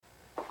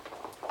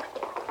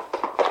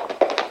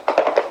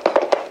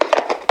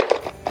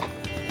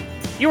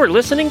You are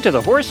listening to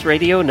the Horse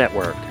Radio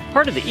Network,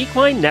 part of the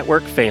Equine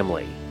Network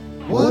family.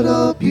 What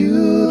a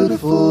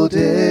beautiful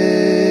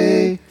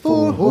day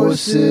for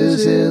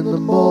horses in the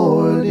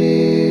morning.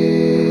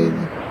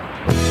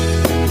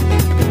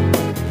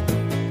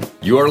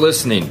 You are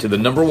listening to the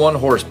number one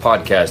horse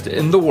podcast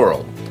in the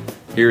world.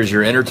 Here's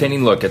your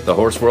entertaining look at the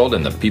horse world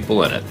and the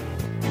people in it.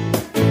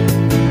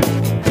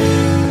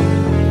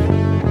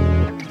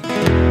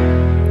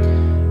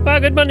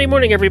 Well, good Monday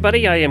morning,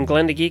 everybody. I am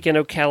Glenn the Geek in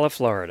Ocala,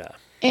 Florida.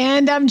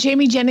 And I'm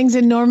Jamie Jennings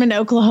in Norman,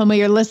 Oklahoma.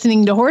 You're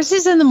listening to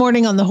Horses in the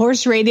Morning on the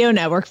Horse Radio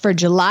Network for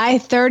July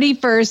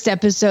 31st,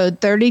 episode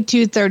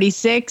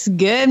 3236.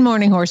 Good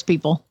morning, horse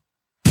people.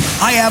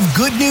 I have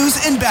good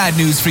news and bad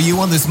news for you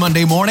on this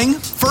Monday morning.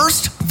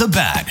 First, the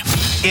bad.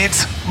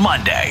 It's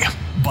Monday.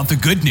 But the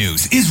good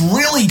news is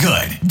really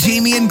good.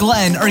 Jamie and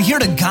Glenn are here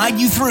to guide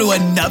you through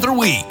another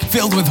week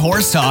filled with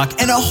horse talk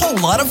and a whole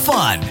lot of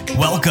fun.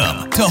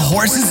 Welcome to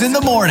Horses in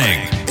the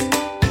Morning.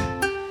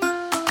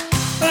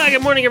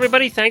 Good morning,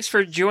 everybody. Thanks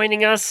for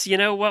joining us. You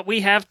know what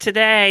we have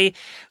today?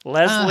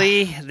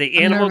 Leslie,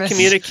 the animal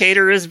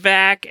communicator, is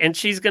back, and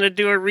she's going to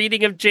do a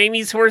reading of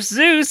Jamie's horse,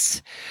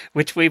 Zeus,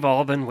 which we've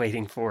all been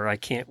waiting for. I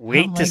can't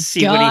wait to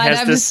see what he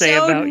has to say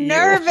about you. I'm so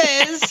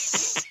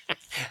nervous.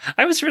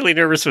 I was really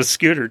nervous with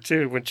Scooter,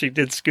 too, when she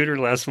did Scooter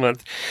last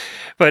month.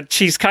 But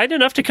she's kind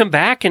enough to come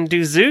back and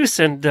do Zeus,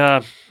 and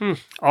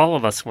all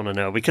of us want to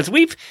know, because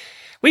we've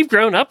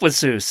grown up with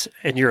Zeus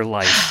in your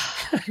life.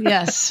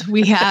 Yes,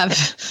 we have.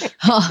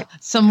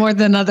 Some more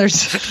than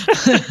others.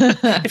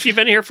 If you've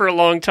been here for a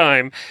long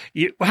time,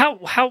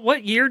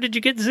 what year did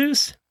you get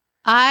Zeus?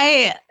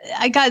 I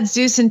got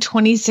Zeus in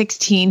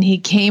 2016. He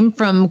came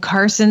from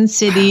Carson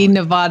City,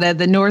 Nevada,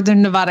 the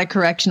Northern Nevada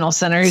Correctional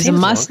Center. He's a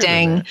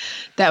Mustang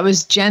that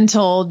was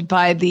gentled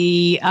by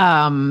the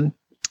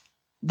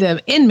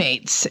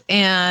inmates.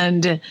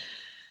 And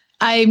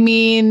I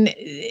mean,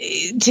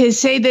 to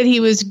say that he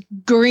was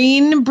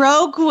green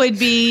broke would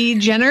be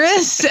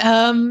generous.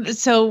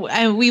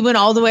 So we went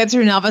all the way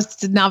through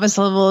novice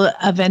level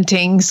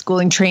eventing,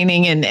 schooling,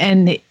 training,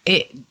 and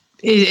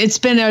it's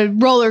been a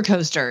roller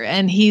coaster.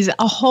 And he's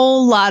a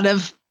whole lot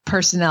of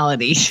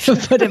personality, to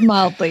put it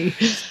mildly.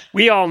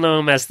 We all know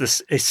him as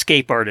this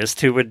escape artist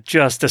who would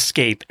just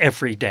escape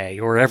every day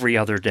or every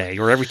other day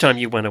or every time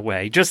you went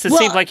away. It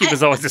seemed like he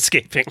was always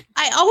escaping.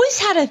 I always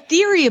had a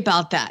theory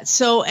about that.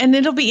 So, and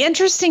it'll be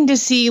interesting to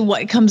see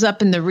what comes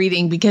up in the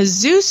reading, because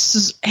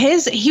Zeus,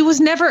 he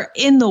was never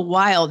in the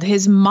wild.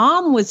 His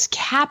mom was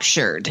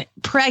captured,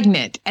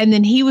 pregnant, and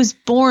then he was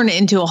born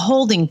into a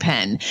holding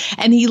pen.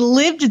 And he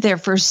lived there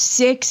for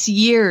 6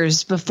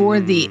 years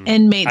before the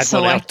inmates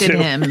selected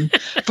him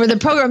for the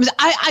programs.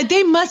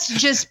 They must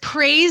just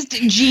praise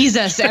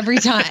Jesus every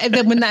time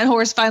when that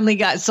horse finally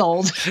got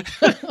sold.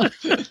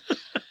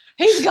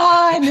 He's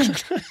gone.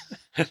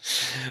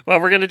 Well,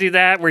 we're going to do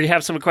that. We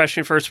have some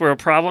question first world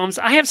problems.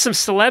 I have some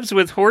celebs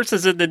with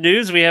horses in the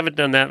news. We haven't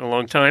done that in a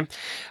long time.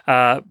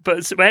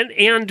 But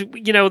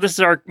you know, this is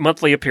our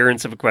monthly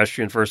appearance of a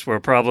question first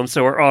world problems.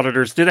 So our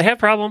auditors, do they have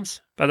problems,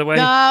 by the way?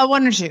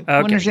 One or two.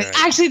 Okay, one or two. Right.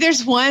 Actually,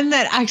 there's one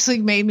that actually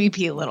made me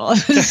pee a little.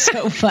 It was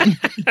so fun.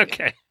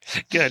 Okay.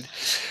 Good.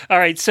 All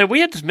right. So we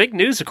had this big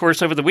news, of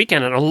course, over the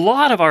weekend. And a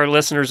lot of our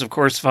listeners, of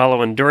course,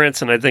 follow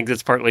endurance. And I think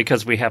that's partly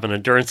because we have an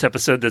endurance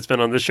episode that's been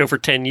on the show for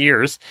 10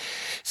 years.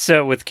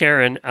 So with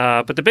Karen.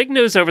 But the big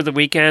news over the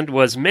weekend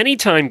was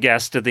many-time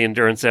guest of the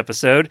endurance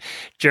episode,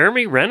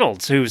 Jeremy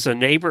Reynolds, who's a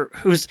neighbor,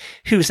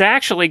 who's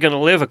actually going to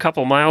live a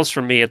couple miles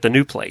from me at the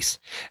new place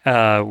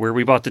where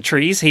we bought the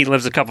trees. He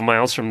lives a couple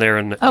miles from there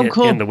in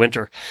the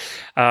winter.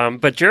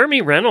 But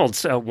Jeremy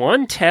Reynolds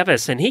won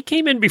Tevis, and he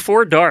came in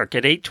before dark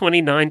at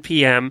 8:29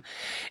 p.m.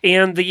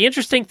 And the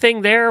interesting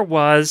thing there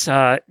was, he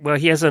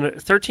has a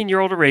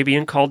 13-year-old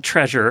Arabian called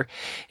Treasure.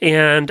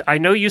 And I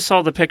know you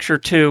saw the picture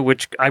too,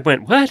 which I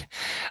went, what?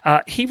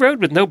 He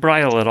rode with no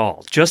bridle at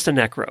all, just a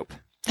neck rope.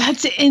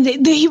 That's it. And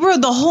he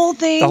rode the whole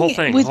thing. The whole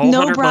thing. With whole no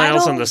 100 bridle?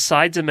 miles on the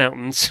sides of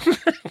mountains.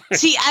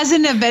 See, as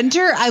an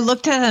eventer, I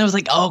looked at it and I was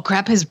like, oh,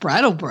 crap, his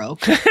bridle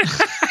broke.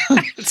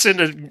 It's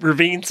in a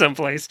ravine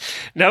someplace.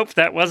 Nope,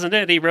 that wasn't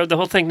it. He rode the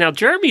whole thing. Now,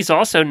 Jeremy's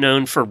also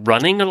known for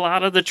running a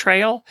lot of the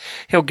trail.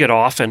 He'll get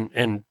off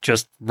and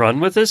just run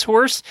with his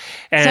horse.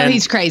 And so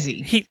he's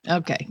crazy.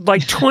 Okay.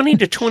 Like 20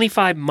 to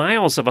 25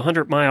 miles of a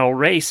 100-mile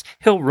race,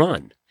 he'll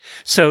run.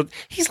 So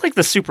he's like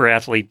the super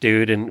athlete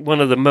dude and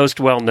one of the most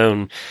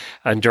well-known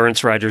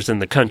endurance riders in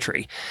the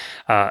country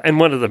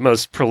and one of the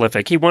most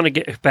prolific. He won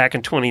it back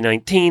in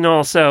 2019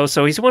 also.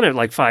 So he's won it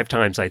like 5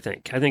 times, I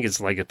think. I think it's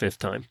like a 5th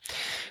time.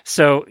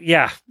 So,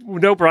 yeah,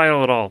 no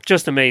bridle at all.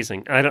 Just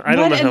amazing. I don't know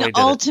how he did it. What an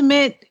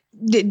ultimate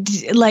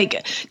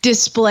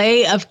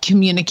display of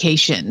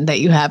communication that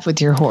you have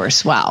with your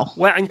horse. Wow.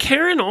 Well, and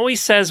Karen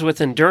always says with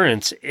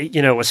endurance,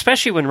 you know,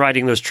 especially when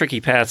riding those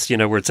tricky paths, you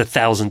know, where it's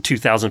 1,000,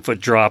 2,000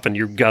 foot drop and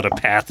you've got a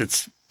path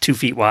that's 2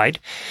 feet wide.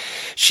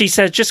 She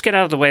says, just get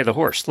out of the way of the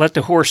horse. Let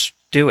the horse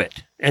do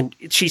it. And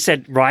she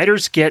said,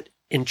 riders get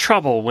in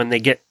trouble when they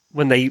get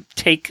when they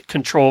take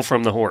control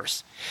from the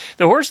horse.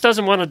 The horse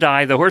doesn't want to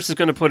die. The horse is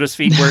going to put his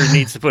feet where he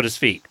needs to put his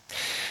feet.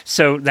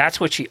 So that's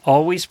what she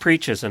always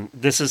preaches, and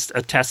this is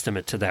a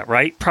testament to that,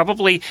 right?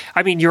 Probably,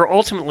 I mean, you're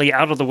ultimately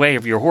out of the way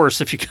of your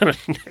horse if you got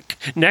a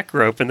neck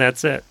rope, and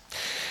that's it.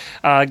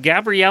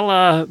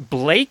 Gabriella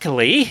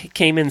Blakely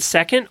came in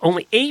second,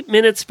 only 8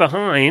 minutes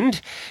behind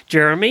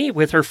Jeremy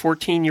with her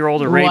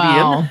 14-year-old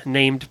Arabian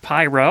named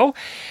Pyro.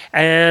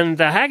 And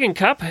the Hagen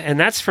Cup, and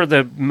that's for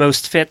the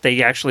most fit.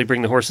 They actually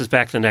bring the horses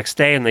back the next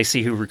day, and they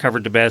see who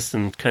recovered the best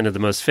and kind of the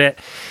most fit.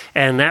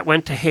 And that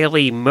went to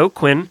Haley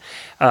Moquin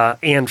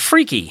and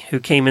Freaky, who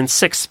came in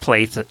sixth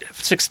place, a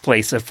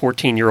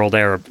 14-year-old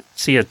Arab.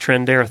 See a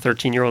trend there? A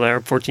 13-year-old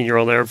Arab,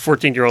 14-year-old Arab,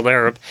 14-year-old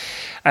Arab.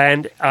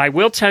 And I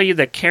will tell you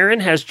that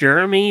Karen has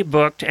Jeremy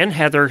booked, and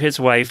Heather,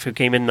 his wife, who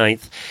came in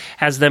ninth,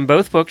 has them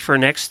both booked for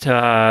next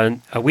a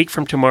week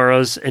from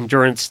tomorrow's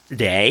Endurance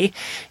Day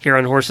here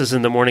on Horses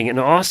in the Morning, and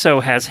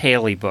also has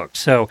Haley booked.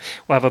 So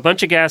we'll have a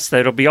bunch of guests.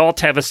 That'll be all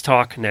Tevis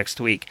talk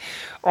next week.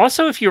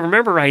 Also, if you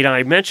remember right,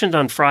 I mentioned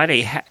on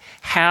Friday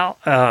Hal,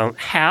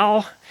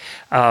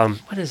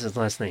 what is his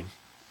last name?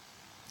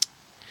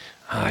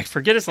 I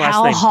forget his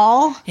last name.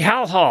 Hall?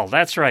 Hal Hall,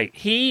 that's right.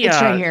 It's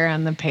right here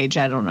on the page.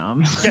 I don't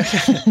know.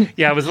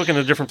 Yeah, I was looking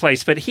at a different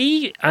place. But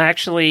he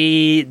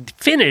actually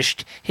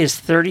finished his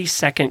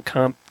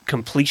 32nd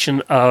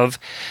completion of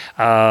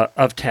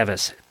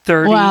Tevis.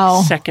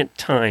 32nd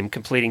time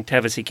completing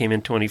Tevis. He came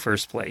in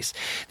 21st place.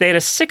 They had a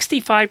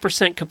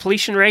 65%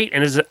 completion rate,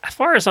 and as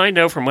far as I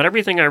know, from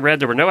everything I read,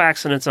 there were no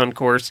accidents on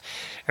course.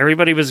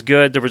 Everybody was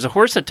good. There was a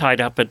horse that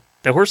tied up, but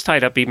the horse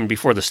tied up even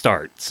before the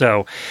start,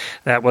 so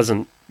that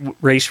wasn't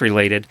race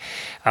related.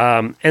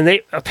 And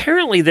they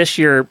apparently this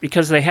year,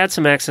 because they had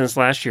some accidents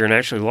last year and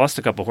actually lost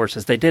a couple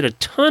horses, they did a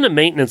ton of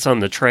maintenance on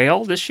the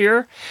trail this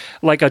year,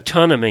 like a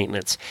ton of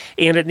maintenance.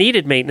 And it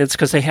needed maintenance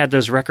because they had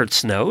those record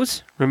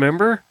snows,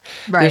 remember?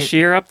 Right. This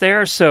year up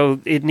there. So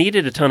it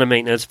needed a ton of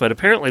maintenance, but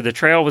apparently the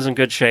trail was in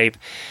good shape.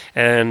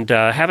 And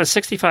have a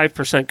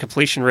 65%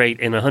 completion rate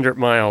in 100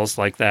 miles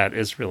like that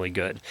is really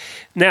good.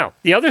 Now,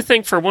 the other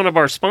thing for one of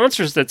our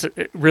sponsors that's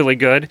really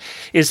good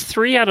is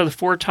 3 out of the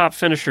 4 top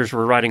finishers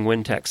were riding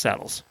Wintec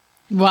saddles.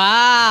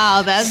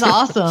 Wow, that's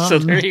awesome. So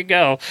there you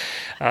go.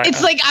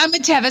 It's like I'm a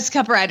Tevis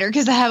Cup rider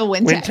because I have a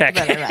Wintec.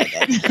 But I ride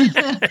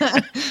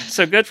it.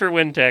 So good for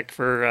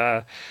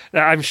Wintec.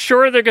 I'm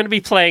sure they're going to be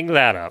playing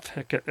that up.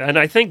 And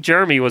I think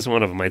Jeremy was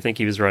one of them. I think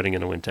he was riding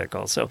in a Wintec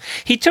also.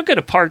 He took it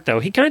apart, though.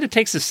 He kind of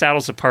takes his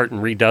saddles apart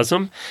and redoes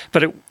them.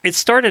 But it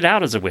started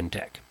out as a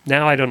Wintec.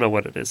 Now I don't know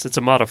what it is. It's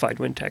a modified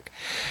Wintec.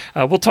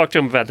 We'll talk to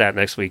him about that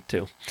next week,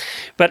 too.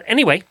 But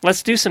anyway,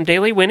 let's do some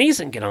daily whinnies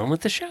and get on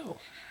with the show.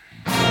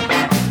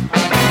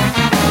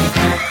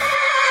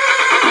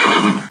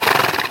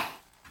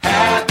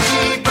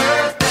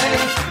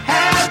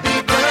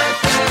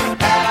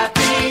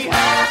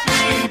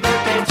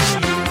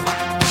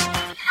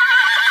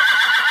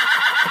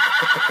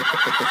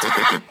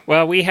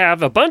 Well, we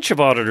have a bunch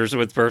of auditors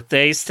with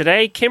birthdays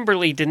today.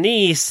 Kimberly,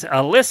 Denise,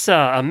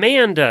 Alyssa,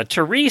 Amanda,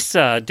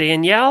 Teresa,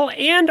 Danielle,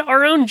 and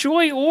our own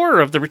Joy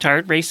Orr of the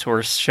Retired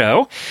Racehorse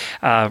Show,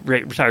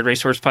 Retired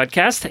Racehorse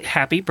Podcast.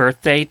 Happy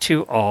birthday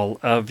to all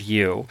of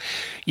you.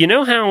 You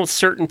know how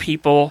certain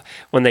people,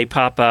 when they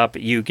pop up,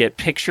 you get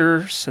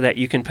pictures that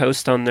you can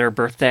post on their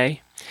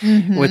birthday?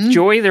 Mm-hmm. With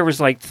Joy, there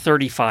was like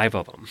 35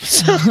 of them.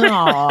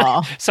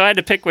 So I had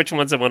to pick which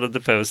ones I wanted to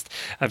post.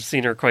 I've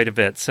seen her quite a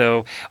bit.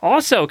 So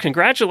also,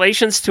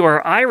 congratulations to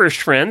our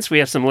Irish friends. We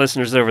have some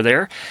listeners over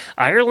there.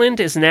 Ireland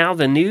is now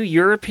the new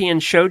European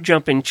show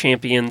jumping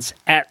champions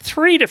at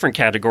 3 different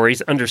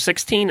categories, under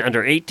 16,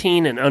 under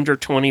 18, and under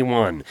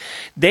 21.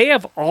 They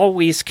have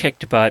always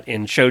kicked butt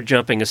in show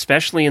jumping,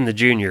 especially in the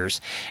juniors.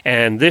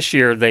 And this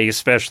year, they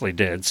especially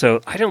did.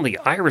 So I don't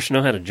think Irish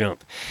know how to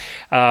jump.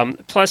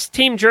 Plus,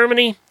 Team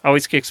Germany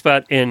always kicks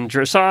butt in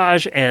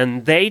dressage,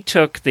 and they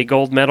took the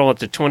gold medal at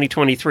the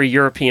 2023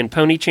 European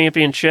Pony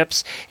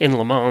Championships in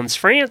Le Mans,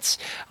 France.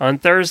 On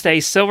Thursday,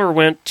 silver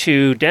went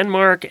to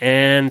Denmark,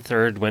 and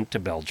third went to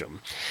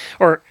Belgium.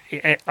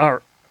 Yeah,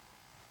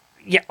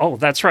 oh,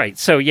 that's right.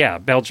 So, yeah,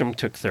 Belgium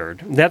took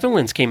third.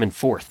 Netherlands came in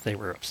fourth. They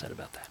were upset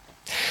about that.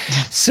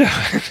 So,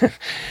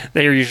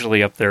 they're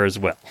usually up there as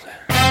well.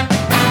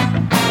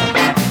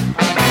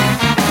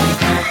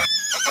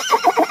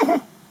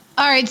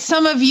 All right,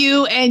 some of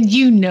you, and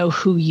you know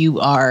who you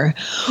are,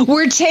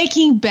 we're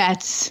taking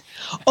bets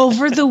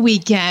over the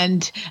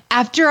weekend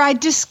after I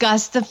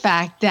discussed the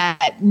fact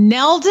that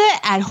Nelda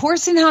at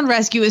Horse and Hound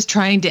Rescue is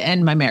trying to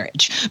end my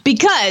marriage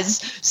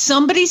because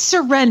somebody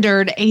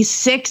surrendered a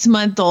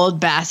 6-month-old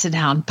Basset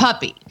Hound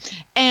puppy.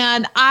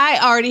 And I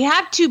already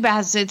have 2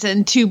 Bassets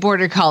and 2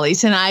 Border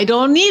Collies, and I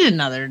don't need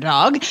another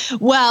dog.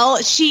 Well,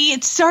 she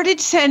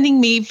started sending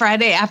me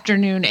Friday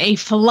afternoon a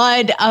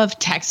flood of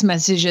text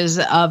messages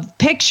of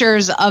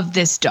pictures of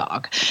this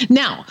dog.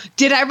 Now,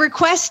 did I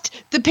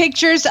request the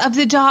pictures of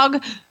the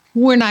dog?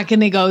 we're not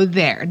going to go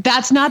there.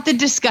 That's not the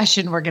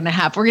discussion we're going to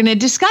have. We're going to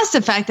discuss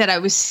the fact that I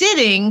was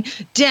sitting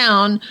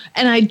down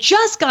and I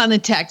just got a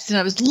text and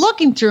I was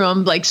looking through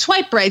them like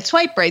swipe right,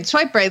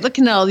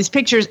 looking at all these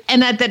pictures.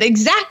 And at that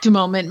exact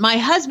moment, my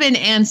husband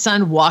and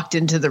son walked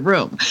into the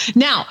room.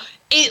 Now,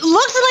 it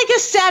looked like a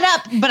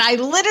setup, but I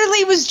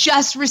literally was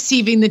just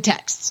receiving the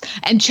texts.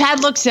 And Chad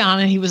looks down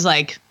and he was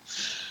like,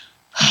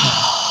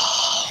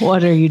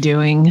 what are you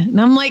doing?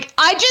 And I'm like,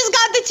 I just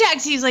got the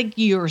text. He's like,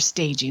 you were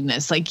staging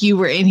this. Like you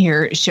were in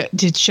here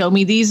to show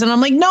me these. And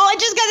I'm like, no, I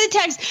just got the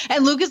text.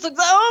 And Lucas looks,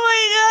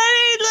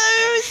 oh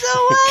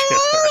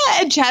my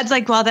God. And Chad's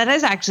like, well, that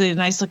is actually a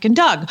nice looking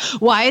dog.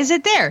 Why is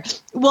it there?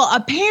 Well,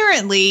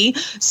 apparently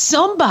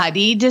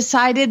somebody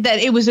decided that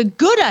it was a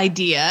good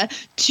idea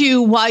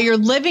to, while you're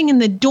living in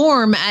the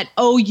dorm at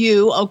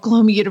OU,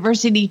 Oklahoma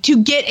University,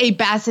 to get a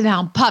Basset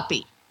Hound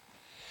puppy.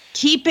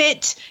 Keep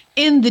it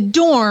in the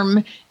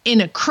dorm in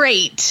a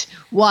crate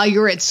while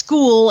you're at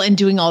school and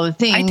doing all the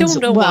things. I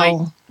don't know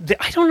why.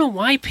 I don't know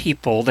why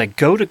people that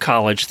go to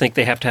college think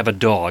they have to have a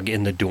dog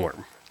in the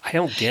dorm. I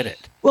don't get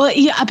it. Well,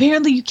 yeah,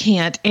 apparently you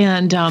can't.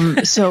 And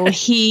so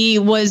he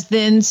was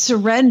then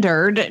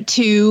surrendered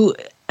to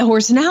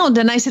Horse and Hound.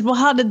 And I said, well,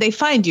 how did they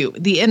find you?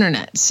 The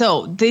internet.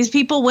 So these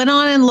people went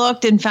on and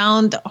looked and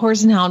found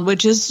Horse and Hound,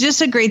 which is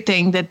just a great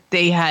thing that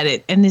they had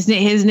it. And his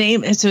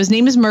name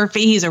is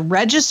Murphy. He's a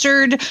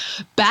registered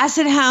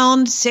Basset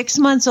Hound, 6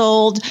 months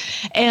old.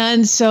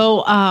 And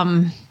so,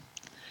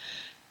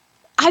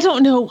 I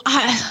don't know.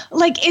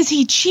 Is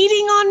he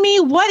cheating on me?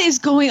 What is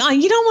going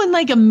on? You know, when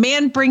like a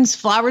man brings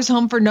flowers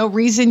home for no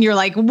reason, you're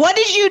like, what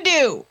did you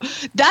do?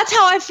 That's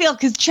how I feel.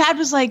 Cause Chad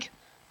was like,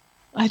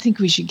 I think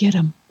we should get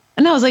him.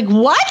 And I was like,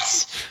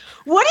 what?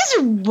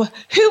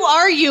 Who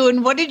are you?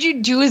 And what did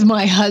you do with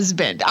my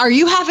husband? Are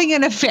you having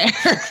an affair?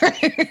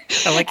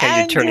 I like how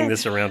you're turning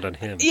this around on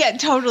him. Yeah,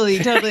 totally.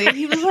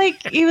 He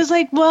was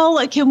like,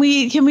 well, can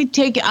we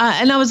take,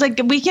 and I was like,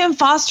 we can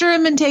foster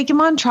him and take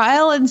him on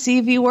trial and see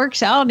if he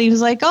works out. And he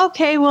was like,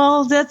 okay,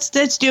 well, let's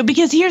do it.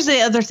 Because here's the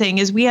other thing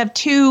is we have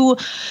 2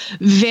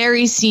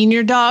 very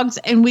senior dogs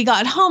and we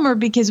got Homer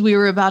because we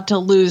were about to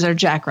lose our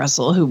Jack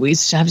Russell, who we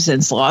have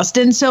since lost.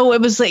 And so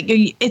it was like,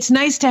 it's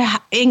nice to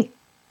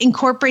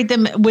incorporate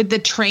them with the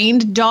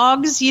trained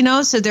dogs, you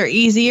know, so they're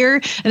easier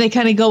and they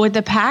kind of go with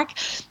the pack.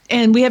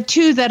 And we have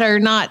 2 that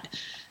are not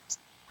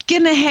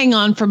going to hang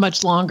on for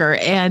much longer.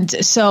 And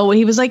so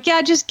he was like,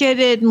 yeah, just get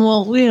it. And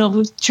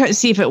we'll try to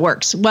see if it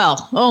works.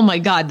 Well, oh my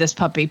God, this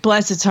puppy,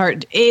 bless its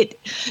heart.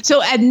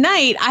 So at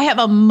night I have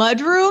a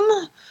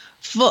mudroom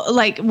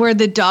like where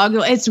the dog,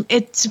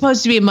 it's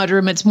supposed to be a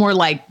mudroom. It's more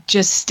like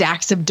just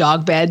stacks of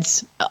dog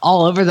beds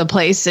all over the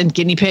place and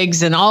guinea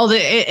pigs and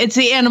it's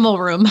the animal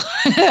room.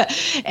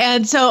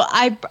 And so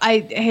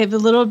I have a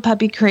little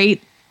puppy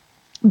crate,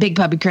 big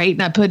puppy crate,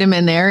 and I put him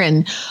in there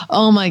and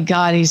oh my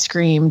God, he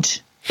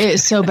screamed.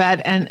 It's so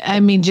bad. And I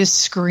mean,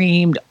 just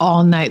screamed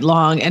all night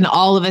long. And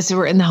all of us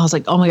were in the house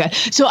like, oh my God.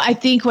 So I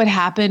think what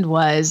happened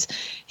was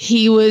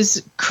he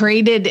was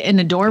crated in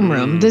a dorm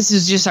room. This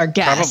is just our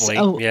guess.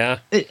 Probably, yeah.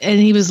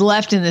 And he was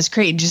left in this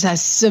crate, just has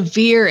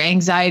severe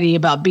anxiety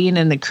about being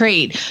in the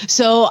crate.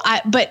 So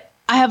but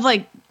I have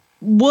like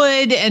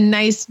wood and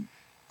nice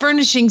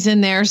furnishings in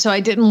there. So I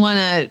didn't want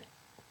to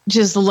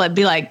just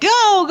be like, go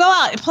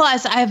out.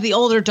 Plus, I have the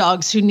older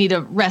dogs who need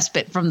a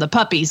respite from the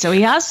puppy. So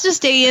he has to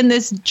stay in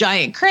this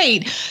giant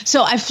crate.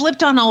 So I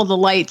flipped on all the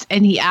lights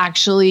and he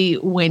actually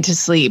went to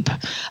sleep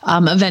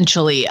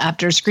eventually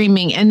after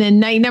screaming. And then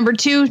night number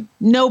 2,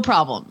 no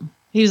problem.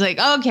 He was like,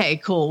 okay,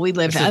 cool. I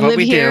live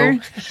here.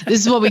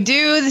 This is what we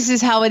do. This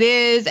is how it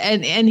is.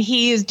 And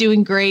he is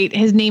doing great.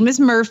 His name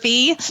is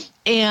Murphy.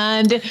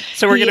 And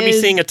so we're going to be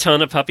seeing a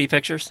ton of puppy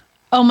pictures.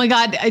 Oh my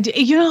God.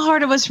 You know how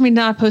hard it was for me to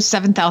not post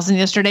 7,000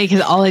 yesterday?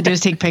 Because all I do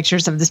is take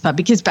pictures of this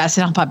puppy because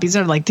Basset Hound puppies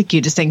are like the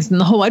cutest things in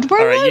the whole wide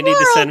world. All right, you need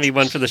to send me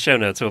one for the show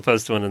notes. We'll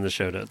post one in the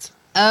show notes.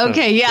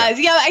 Okay, yeah.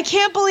 I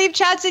can't believe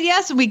Chad said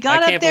yes. We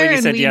got up there. I can't believe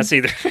he said yes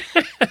either.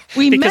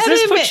 Because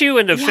this puts you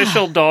in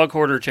official dog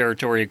hoarder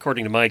territory,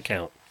 according to my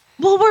count.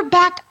 Well, we're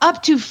back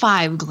up to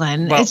 5,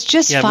 Glenn. Well, it's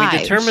just 5. We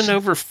determined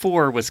over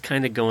 4 was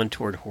kind of going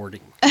toward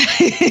hoarding.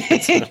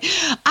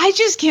 I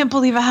just can't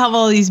believe I have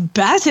all these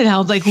Basset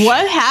Hounds. Like,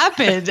 what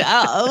happened?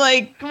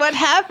 What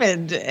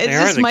happened? They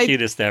are the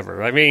cutest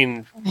ever. I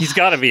mean, he's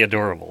got to be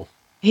adorable.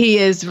 He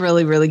is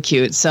really, really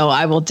cute. So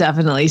I will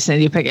definitely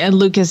send you a picture. And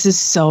Lucas is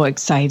so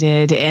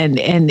excited. And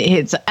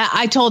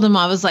I told him,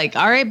 I was like,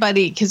 all right,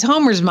 buddy, because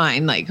Homer's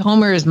mine. Like,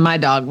 Homer is my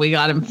dog. We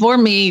got him for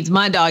me. He's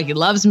my dog. He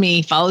loves me.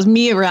 He follows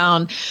me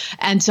around.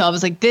 And so I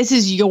was like, this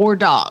is your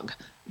dog.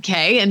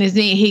 Okay. And his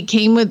name, he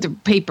came with the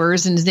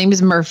papers and his name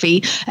is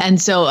Murphy. And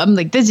so I'm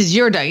like, this is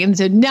your dog. And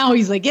so now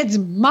he's like, it's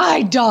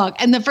my dog.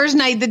 And the first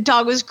night the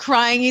dog was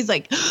crying. He's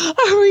like,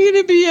 are we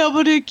going to be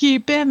able to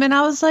keep him? And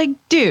I was like,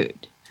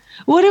 dude,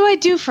 what do I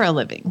do for a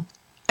living?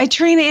 I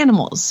train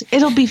animals.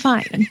 It'll be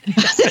fine.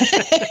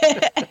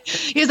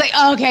 He was like,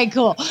 oh, okay,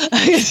 cool.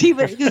 Because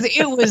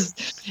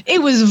it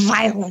was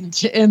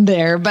violent in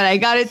there, but I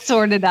got it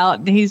sorted out,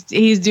 and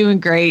he's doing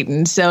great.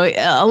 And so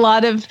a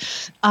lot of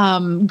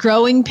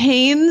growing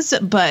pains,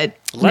 but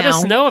let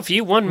us know if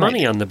you won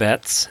money on the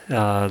bets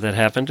that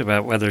happened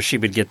about whether she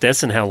would get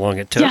this and how long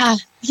it took.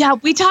 Yeah,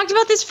 we talked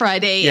about this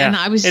Friday, and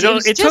I was.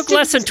 It took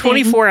less than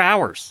 24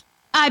 hours.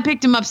 I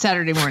picked him up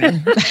Saturday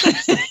morning.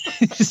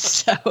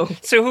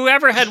 So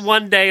whoever had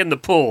one day in the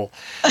pool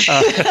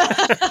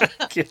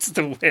gets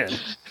the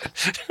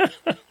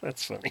win.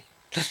 That's funny.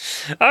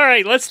 All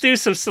right, let's do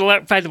some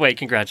by the way,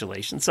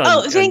 congratulations.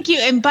 Thank you.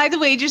 And by the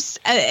way, just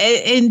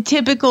in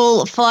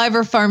typical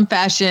Flyover Farm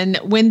fashion,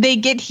 when they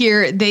get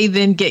here, they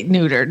then get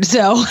neutered.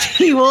 So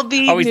he will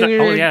be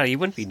neutered. He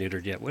wouldn't be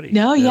neutered yet, would he?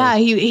 No.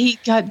 He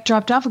got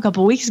dropped off a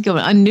couple weeks ago,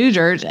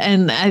 unneutered,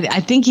 and I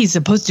think he's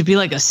supposed to be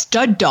like a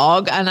stud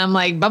dog. And I'm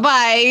like,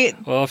 bye-bye.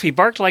 Well, if he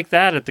barked like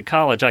that at the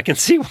college, I can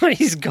see why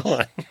he's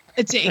gone.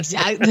 It's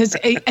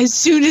exactly. As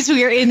soon as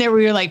we were in there,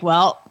 we were like,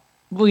 well,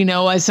 we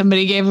know why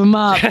somebody gave him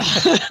up.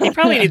 He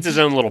probably needs his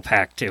own little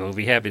pack, too. He'll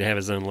be happy to have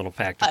his own little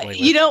pack to play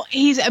with.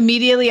 He's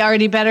immediately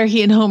already better.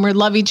 He and Homer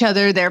love each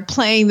other. They're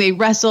playing. They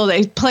wrestle.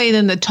 They played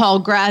in the tall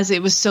grass.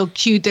 It was so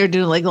cute. They're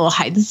doing like a little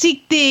hide and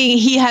seek thing.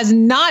 He has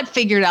not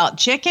figured out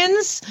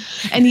chickens,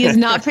 and he has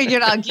not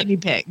figured out guinea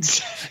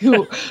pigs.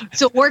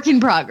 So work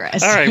in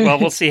progress. All right. Well,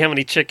 we'll see how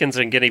many chickens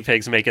and guinea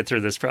pigs make it through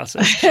this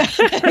process.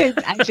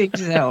 I think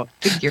so.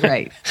 I think you're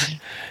right.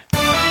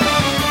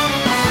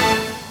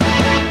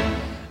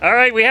 All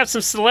right, we have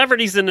some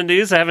celebrities in the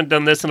news. I haven't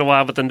done this in a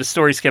while, but then the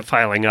stories kept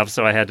piling up,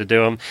 so I had to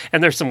do them.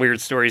 And there's some weird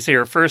stories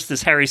here. First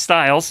is Harry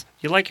Styles.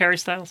 You like Harry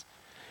Styles?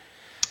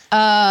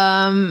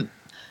 I'm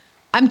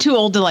too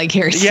old to like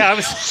Harry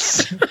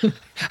Styles. Yeah,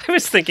 I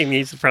was thinking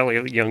he's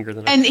probably younger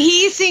than I. And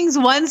he sings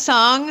one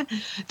song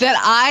that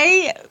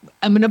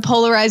I'm going to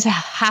polarize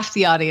half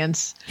the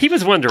audience. He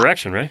was One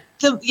Direction, right?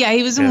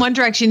 He was in One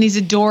Direction. He's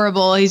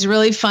adorable. He's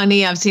really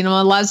funny. I've seen him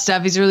on a lot of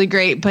stuff. He's really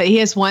great. But he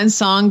has one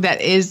song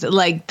that is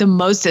like the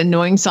most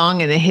annoying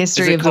song in the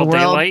history of the world. Is it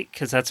called Daylight?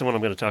 Because that's the one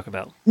I'm going to talk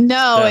about.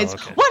 No, it's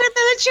okay.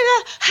 Watermelon Sugar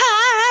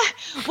High.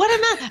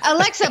 Watermelon.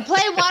 Alexa,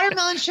 play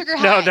Watermelon Sugar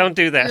High. No, don't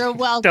do that. You're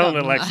welcome. Don't,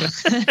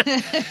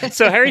 Alexa.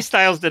 So Harry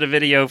Styles did a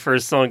video for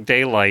his song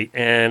Daylight,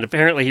 and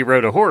apparently he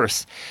rode a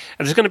horse.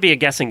 And there's going to be a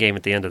guessing game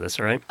at the end of this,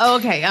 all right? Oh,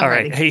 okay. All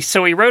right.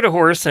 So he rode a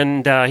horse,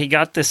 and he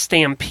got this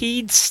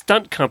Stampede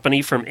stunt company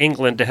from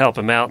England to help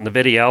him out in the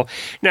video.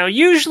 Now,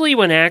 usually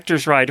when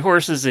actors ride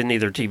horses in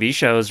either TV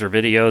shows or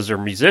videos, or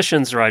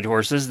musicians ride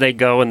horses, they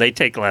go and they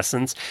take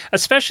lessons,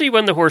 especially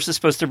when the horse is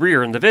supposed to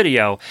rear in the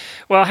video.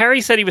 Well, Harry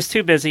said he was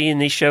too busy,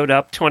 and he showed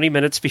up 20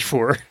 minutes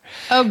before.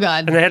 Oh,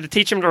 God. And they had to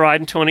teach him to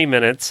ride in 20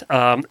 minutes.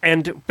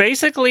 And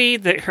basically,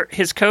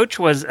 his coach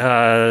was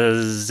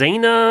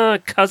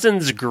Zaina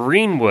Cousins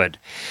Greenwood.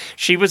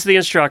 She was the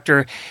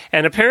instructor,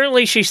 and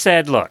apparently she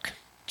said, look,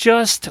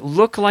 just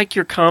look like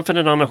you're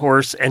confident on a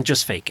horse and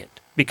just fake it.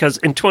 Because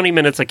in 20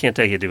 minutes, I can't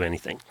tell you to do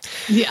anything.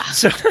 Yeah.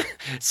 So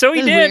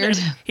he did. Weird.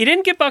 He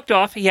didn't get bucked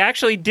off. He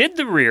actually did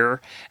the rear,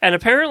 and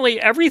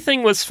apparently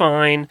everything was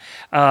fine.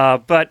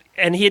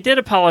 And he did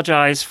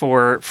apologize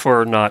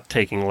for not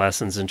taking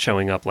lessons and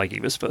showing up like he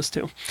was supposed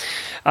to.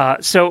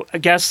 So I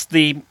guess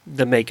the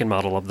make and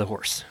model of the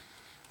horse.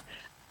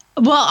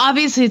 Well,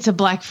 obviously it's a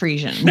black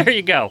Frisian. There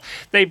you go.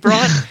 They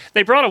brought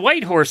a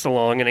white horse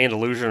along, an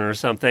Andalusian or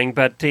something,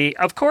 but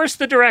of course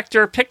the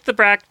director picked the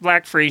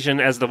black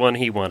Frisian as the one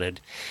he wanted.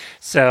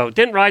 So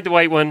didn't ride the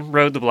white one,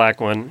 rode the black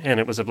one,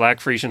 and it was a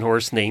black Frisian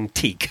horse named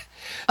Teak.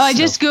 Oh, I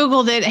just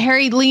Googled it.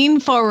 Harry, lean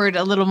forward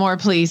a little more,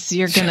 please.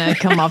 You're going to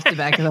come off the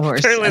back of the horse.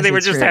 Apparently they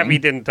were just happy he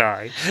didn't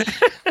die.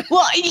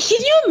 Well,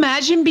 can you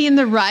imagine being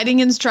the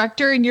riding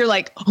instructor and you're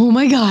like, oh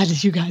my God,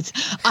 you guys,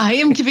 I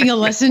am giving a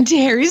lesson to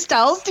Harry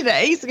Styles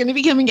today. He's going to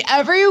be coming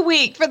every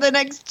week for the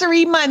next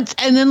 3 months.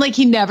 And then like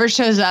he never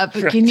shows up.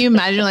 Right. Can you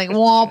imagine like,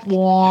 womp,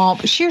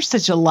 womp. You're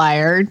such a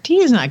liar.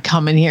 He's not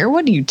coming here.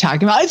 What are you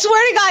talking about? I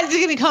swear to God,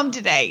 he's going to come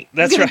today.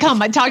 That's he's going right. to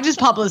come. I talked to his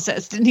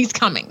publicist and he's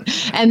coming.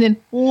 And then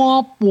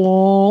womp,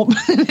 womp.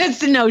 That's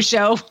the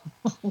no-show.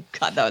 Oh,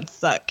 God, that would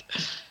suck.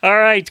 All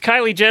right,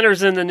 Kylie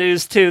Jenner's in the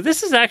news, too.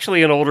 This is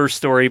actually an older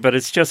story, but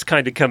it's just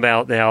kind of come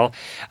out now.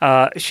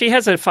 She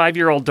has a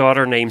 5-year-old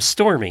daughter named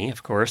Stormy,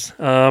 of course.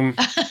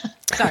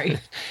 Sorry.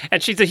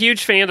 And she's a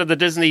huge fan of the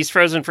Disney's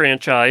Frozen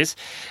franchise.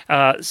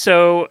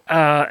 So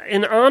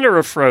in honor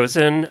of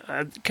Frozen,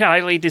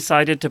 Kylie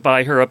decided to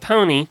buy her a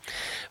pony.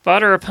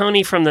 Bought her a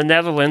pony from the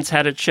Netherlands,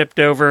 had it shipped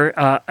over.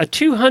 A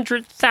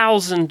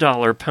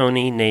 $200,000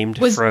 pony named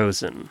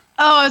Frozen.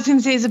 Oh, I was going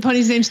to say, is the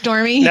pony's name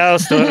Stormy? No,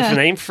 it's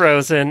named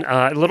Frozen.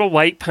 A little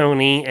white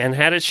pony, and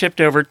had it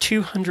shipped over.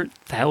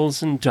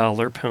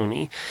 $200,000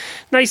 pony.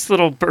 Nice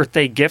little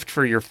birthday gift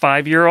for your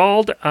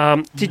 5-year-old.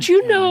 Did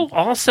you know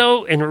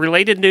also, in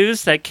related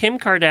news, that Kim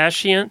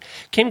Kardashian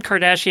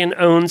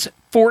owns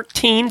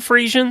 14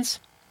 Frisians?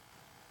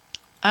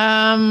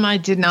 I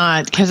did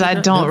not, because I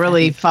don't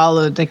really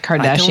follow the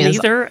Kardashians. I don't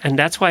either, and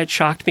that's why it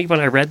shocked me when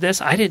I read this.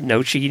 I didn't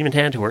know she even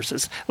had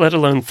horses, let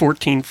alone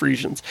 14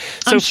 Frisians.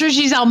 So I'm sure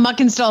she's out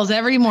mucking stalls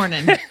every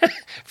morning.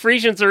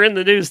 Frisians are in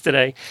the news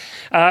today.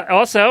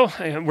 Also,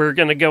 we're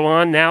going to go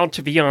on now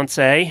to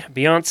Beyonce.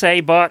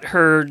 Beyonce bought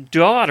her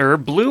daughter,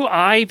 Blue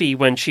Ivy,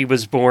 when she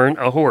was born,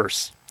 a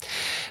horse.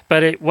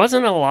 But it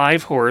wasn't a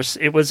live horse.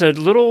 It was a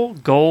little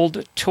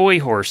gold toy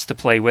horse to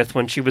play with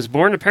when she was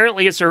born.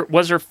 Apparently, it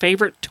was her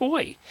favorite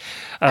toy.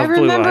 I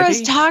remember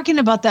us talking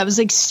about that. It was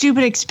like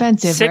stupid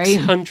expensive, right?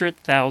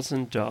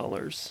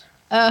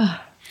 $600,000.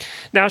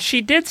 Now,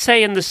 she did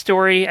say in the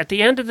story, at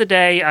the end of the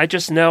day, I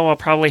just know I'll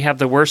probably have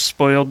the worst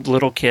spoiled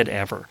little kid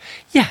ever.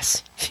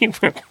 Yes, you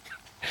will.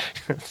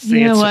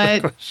 You know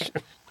what?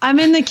 I'm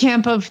in the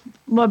camp of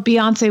what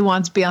Beyonce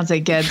wants,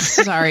 Beyonce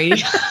gets. Sorry.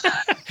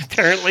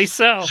 Apparently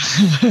so.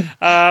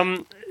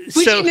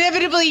 Which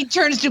inevitably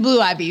turns to Blue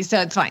Ivy,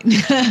 so it's fine.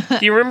 Do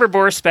you remember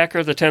Boris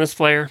Becker, the tennis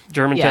player,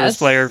 German tennis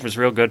player, was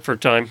real good for a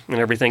time and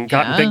everything?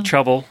 Got in big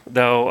trouble,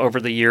 though, over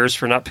the years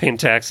for not paying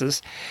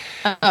taxes.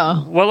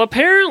 Oh. Well,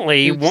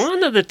 apparently,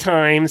 one of the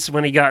times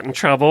when he got in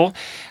trouble,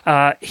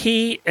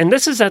 and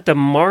this is at the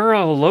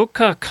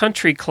Maraloka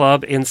Country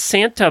Club in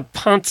Santa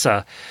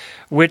Panza,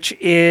 which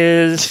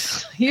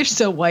is... You're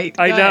so white.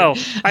 I know.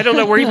 I don't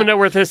even know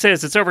where this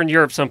is. It's over in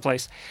Europe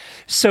someplace.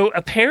 So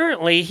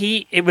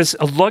apparently it was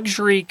a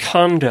luxury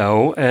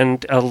condo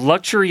and a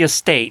luxury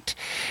estate.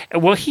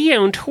 Well, he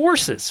owned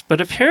horses, but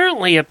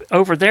apparently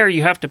over there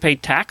you have to pay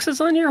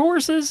taxes on your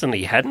horses, and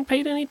he hadn't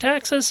paid any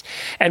taxes.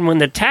 And when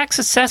the tax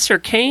assessor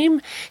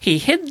came, he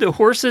hid the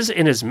horses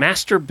in his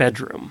master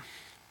bedroom.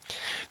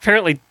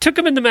 Apparently took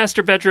him in the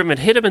master bedroom and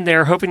hid him in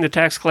there, hoping the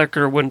tax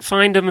collector wouldn't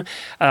find him.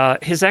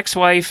 His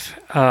ex-wife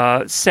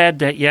said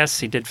that, yes,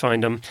 he did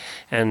find him,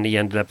 and he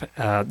ended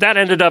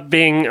up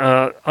being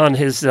on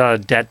his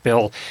debt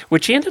bill,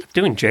 which he ended up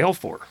doing jail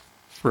for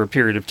a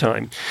period of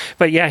time.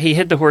 But yeah, he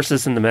hid the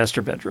horses in the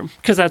master bedroom,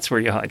 because that's where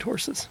you hide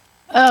horses.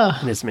 Oh,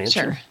 in his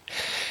mansion. Sure.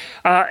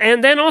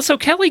 And then also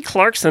Kelly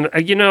Clarkson,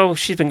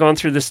 she's been going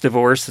through this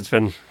divorce. It's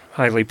been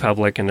highly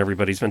public, and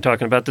everybody's been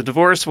talking about the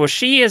divorce. Well,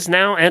 she has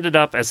now ended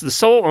up as the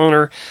sole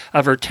owner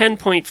of her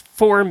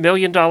 $10.4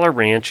 million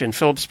ranch in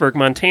Phillipsburg,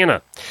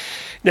 Montana.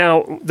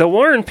 Now, the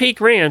Warren Peak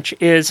Ranch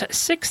is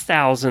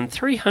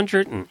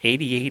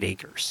 6,388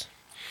 acres.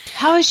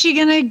 How is she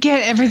going to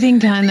get everything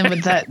done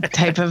with that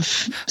type of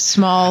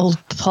small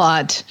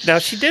plot? Now,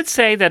 she did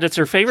say that it's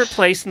her favorite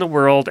place in the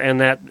world and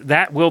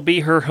that will be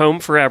her home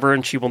forever,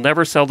 and she will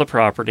never sell the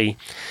property.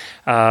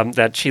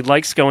 That she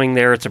likes going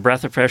there. It's a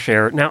breath of fresh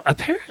air. Now,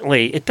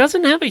 apparently, it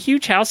doesn't have a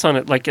huge house on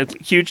it, like a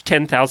huge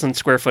 10,000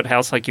 square foot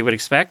house like you would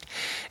expect.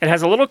 It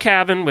has a little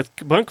cabin with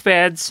bunk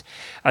beds,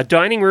 a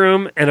dining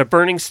room, and a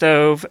burning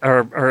stove,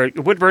 or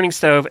a wood burning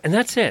stove, and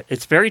that's it.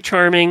 It's very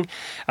charming.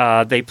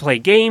 They play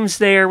games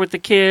there with the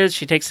kids.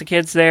 She takes the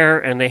kids there,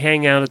 and they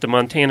hang out at the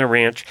Montana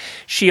Ranch.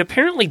 She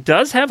apparently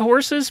does have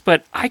horses,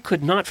 but I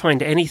could not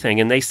find anything,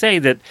 and they say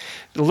that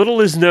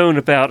little is known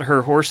about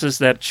her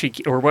horses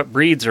or what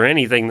breeds or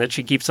anything that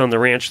she keeps on the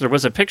ranch. There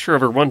was a picture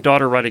of her one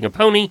daughter riding a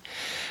pony,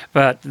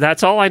 but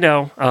that's all I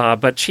know.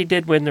 But she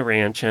did win the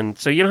ranch, and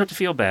so you don't have to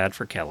feel bad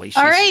for Kelly.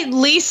 All right,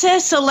 Lisa,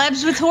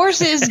 Celebs with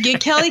horses. Get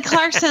Kelly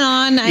Clarkson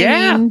on.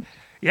 I mean,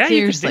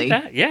 seriously. You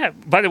can do that. Yeah.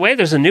 By the way,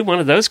 there's a new one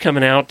of those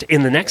coming out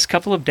in the next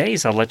couple of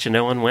days. I'll let you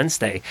know on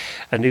Wednesday.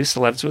 A new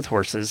Celebs with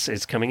horses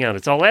is coming out.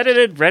 It's all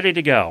edited, ready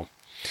to go.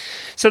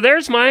 So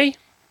there's my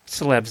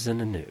Celebs in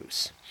the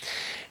news.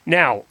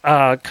 Now,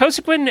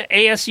 Cosequin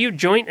ASU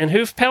joint and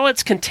hoof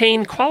pellets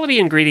contain quality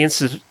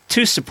ingredients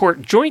to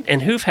support joint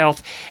and hoof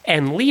health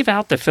and leave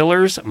out the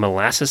fillers,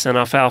 molasses, and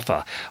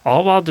alfalfa,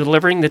 all while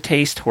delivering the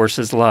taste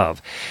horses love.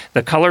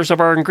 The colors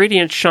of our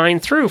ingredients shine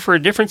through for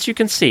a difference you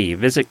can see.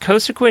 Visit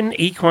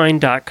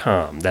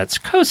CosequinEquine.com. That's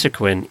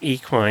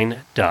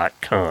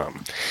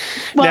CosequinEquine.com.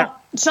 Well, now,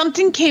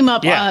 something came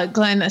up,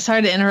 Glenn.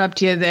 Sorry to interrupt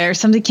you there.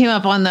 Something came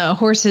up on the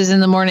Horses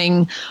in the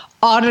Morning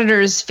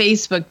Auditor's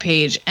Facebook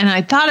page, and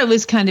I thought it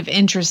was kind of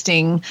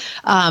interesting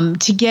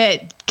to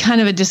get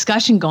kind of a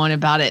discussion going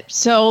about it.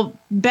 So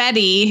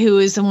Betty, who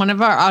is one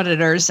of our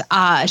auditors,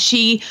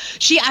 she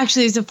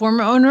actually is a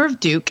former owner of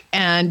Duke,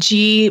 and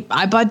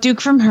I bought Duke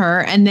from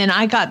her, and then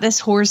I got this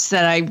horse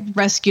that I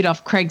rescued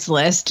off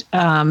Craigslist,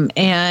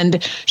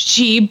 and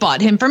she bought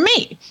him from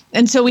me.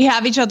 And so we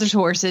have each other's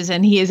horses,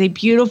 and he is a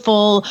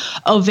beautiful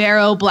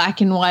Overo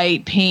black and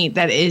white paint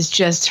that is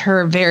just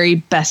her very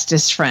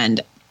bestest friend.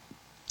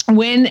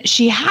 When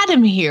she had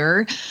him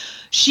here,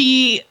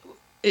 I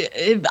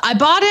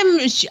bought him.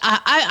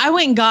 I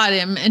went and got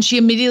him, and she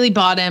immediately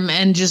bought him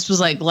and just was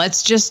like,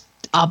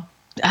 I'll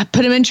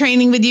put him in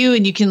training with you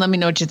and you can let me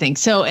know what you think.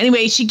 So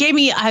anyway,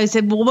 I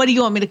said, well, what do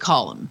you want me to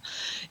call him?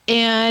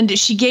 And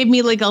she gave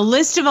me like a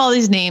list of all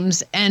these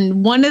names,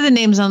 and one of the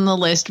names on the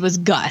list was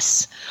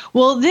Gus.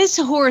 Well, this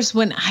horse,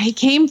 when I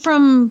came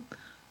from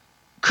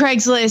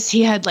Craigslist,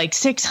 he had like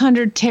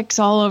 600 ticks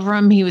all over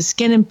him. He was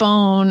skin and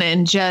bone,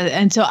 and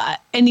so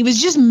and he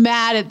was just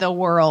mad at the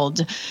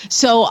world.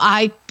 So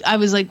I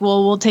was like,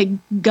 well, we'll take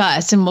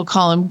Gus and we'll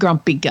call him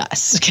Grumpy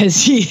Gus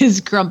because he is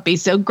grumpy.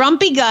 So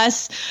Grumpy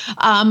Gus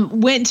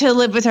went to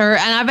live with her,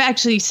 and I've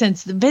actually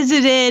since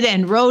visited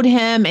and rode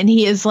him, and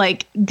he is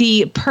like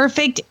the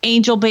perfect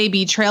angel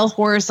baby trail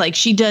horse. Like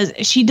she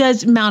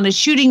does mounted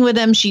shooting with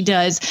him. She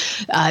does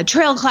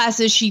trail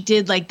classes. She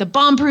did like the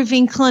bomb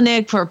proofing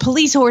clinic for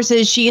police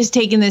horses. She has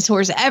taken this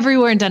horse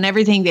everywhere and done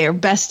everything. They are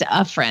best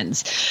of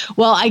friends.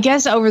 Well, I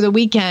guess over the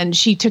weekend,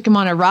 she took him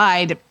on a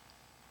ride,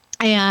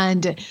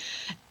 and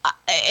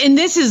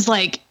this is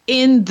like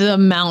in the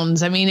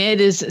mountains. I mean, it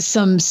is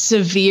some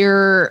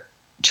severe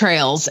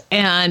trails.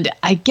 And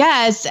I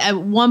guess at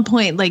one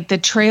point, like the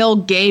trail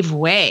gave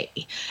way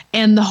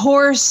and the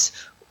horse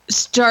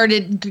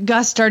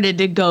Gus started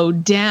to go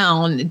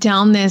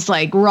down this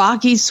like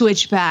rocky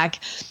switchback.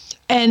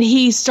 And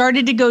he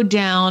started to go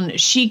down.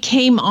 She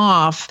came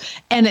off.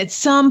 And at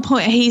some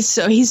point he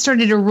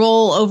started to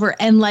roll over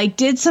and like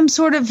did some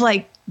sort of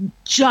like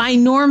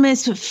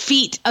ginormous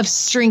feat of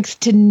strength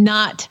to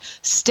not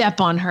step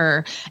on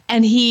her.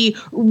 And he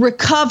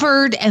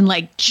recovered and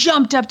like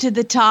jumped up to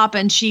the top,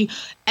 and she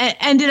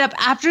ended up,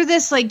 after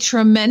this like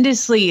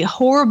tremendously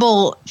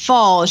horrible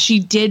fall, she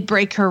did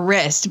break her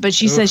wrist, but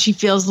she says she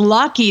feels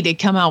lucky to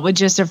come out with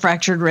just a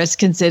fractured wrist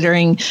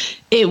considering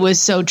it was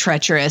so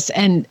treacherous.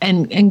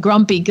 And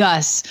Grumpy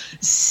Gus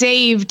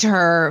saved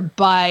her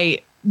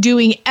by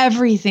doing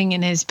everything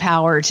in his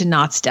power to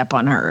not step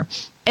on her.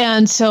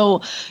 And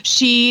so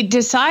she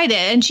decided,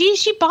 and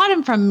she bought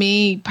him from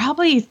me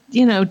probably,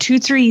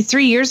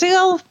 3 years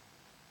ago.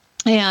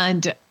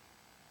 And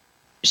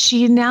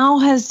she now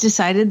has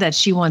decided that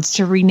she wants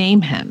to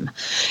rename him.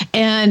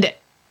 And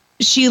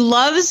she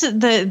loves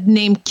the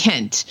name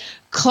Kent.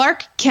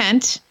 Clark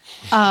Kent.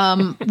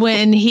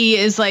 When he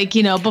is like,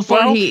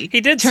 before he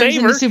did turns save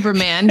into her.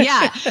 Superman.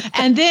 Yeah.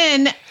 And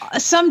then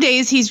some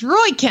days he's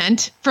Roy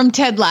Kent from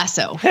Ted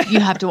Lasso. You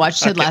have to watch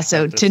Ted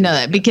Lasso to know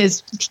that,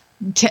 because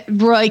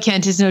Roy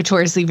Kent is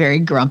notoriously very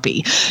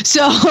grumpy.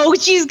 So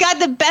she's got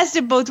the best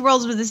of both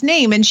worlds with his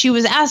name. And she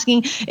was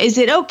asking, is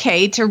it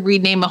okay to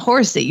rename a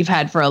horse that you've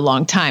had for a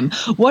long time?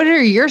 What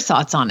are your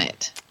thoughts on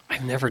it?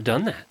 I've never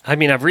done that. I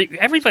mean,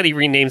 everybody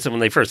renames them when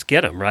they first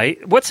get them,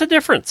 right? What's the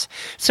difference?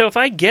 So if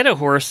I get a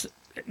horse,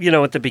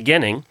 at the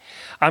beginning,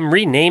 I'm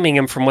renaming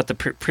him from what the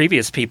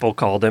previous people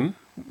called him,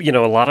 a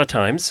lot of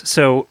times.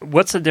 So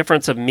what's the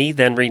difference of me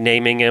then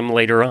renaming him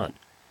later on?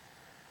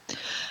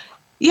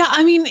 Yeah,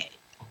 I mean,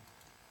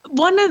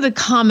 one of the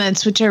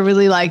comments which I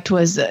really liked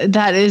was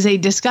that is a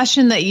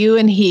discussion that you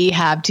and he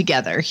have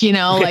together,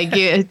 like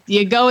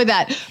you go with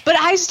that. But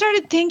I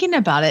started thinking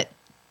about it.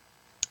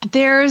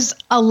 There's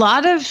a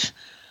lot of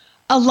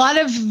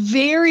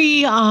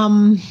very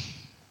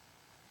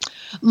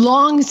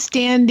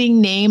long-standing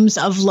names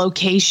of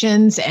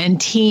locations and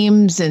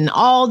teams and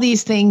all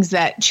these things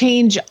that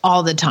change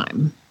all the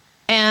time.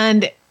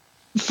 And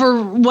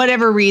for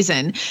whatever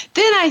reason,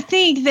 then I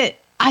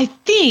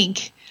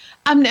think,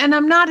 and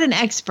I'm not an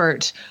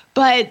expert,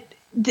 but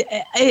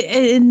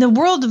in the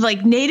world of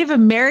like Native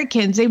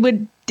Americans, they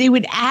would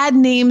add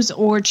names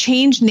or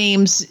change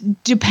names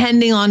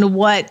depending on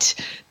what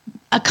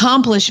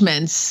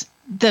accomplishments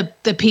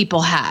the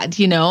people had,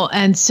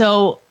 and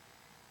so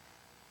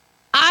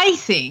I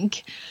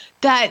think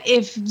that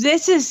if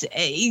this is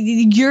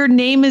your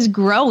name is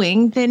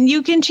growing, then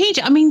you can change.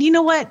 I mean, you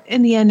know what?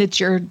 In the end, it's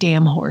your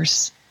damn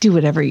horse. Do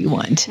whatever you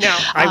want. Now,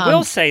 I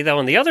will say, though,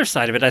 on the other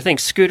side of it, I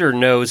think Scooter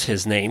knows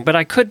his name, but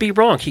I could be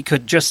wrong. He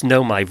could just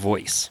know my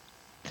voice.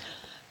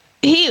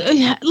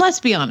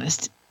 Let's be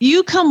honest.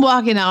 You come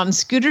walking out and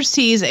Scooter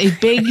sees a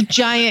big,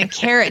 giant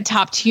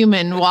carrot-topped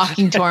human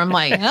walking to him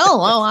like,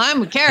 hello,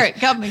 I'm a carrot.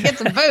 Come and get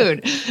some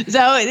food.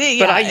 So,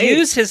 yeah, but I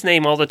use his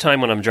name all the time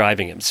when I'm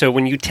driving him. So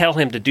when you tell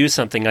him to do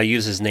something, I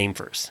use his name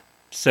first.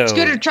 So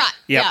Scooter Trot.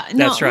 Yep, yeah,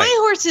 that's right. My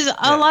horses,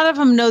 a lot of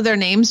them know their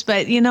names,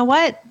 but you know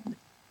what?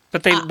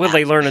 But will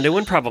they learn a new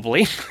one?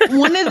 Probably.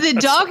 One of the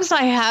dogs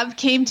I have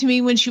came to me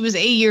when she was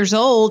 8 years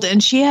old,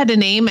 and she had a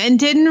name and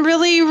didn't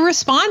really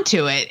respond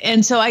to it.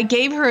 And so I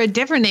gave her a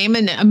different name,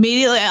 and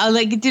immediately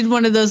I did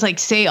one of those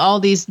say all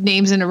these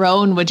names in a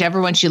row and whichever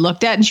one she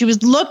looked at, and she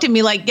looked at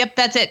me like, yep,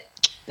 that's it.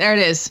 There it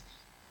is.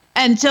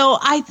 And so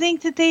I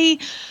think that they,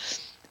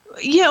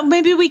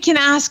 maybe we can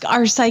ask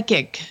our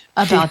psychic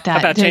about that.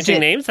 About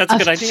changing names? That's a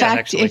good idea,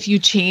 actually. If you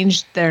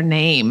changed their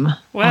name.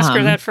 We'll ask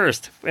her that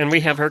first, and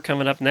we have her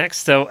coming up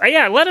next. So,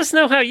 let us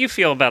know how you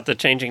feel about the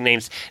changing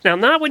names. Now,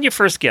 not when you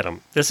first get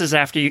them. This is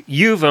after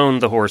you've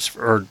owned the horse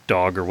or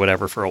dog or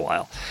whatever for a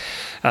while.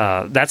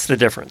 That's the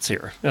difference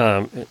here.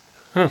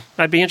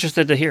 I'd be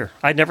interested to hear.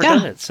 I'd never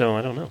done it, so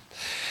I don't know.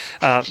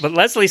 But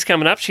Leslie's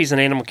coming up. She's an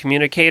animal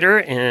communicator,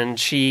 and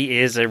she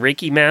is a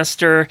Reiki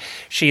master.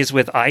 She is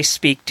with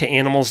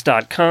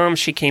ISpeakToAnimals.com.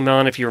 She came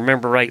on, if you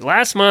remember right,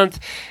 last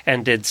month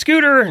and did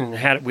Scooter,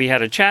 and we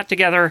had a chat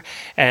together.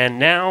 And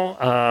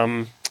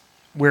now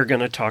we're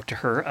going to talk to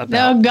her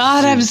about Oh,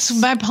 God, Zeus.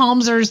 my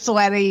palms are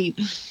sweaty.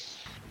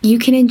 You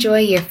can enjoy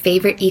your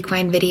favorite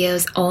equine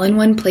videos all in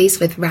one place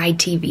with Ride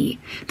TV,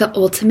 the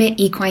ultimate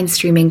equine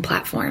streaming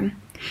platform.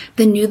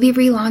 The newly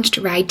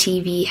relaunched Ride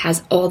TV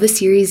has all the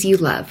series you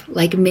love,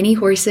 like mini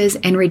horses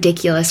and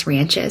ridiculous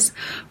ranches,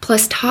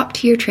 plus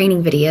top-tier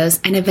training videos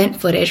and event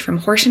footage from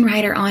Horse and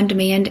Rider On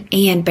Demand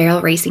and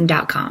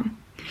BarrelRacing.com.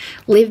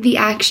 Live the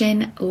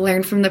action,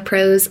 learn from the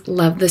pros,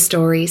 love the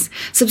stories.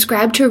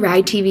 Subscribe to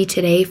Ride TV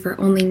today for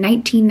only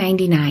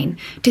 $19.99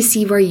 to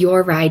see where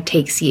your ride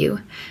takes you.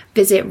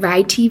 Visit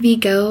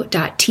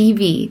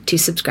ridetvgo.tv to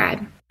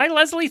subscribe. Hi,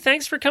 Leslie.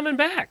 Thanks for coming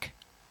back.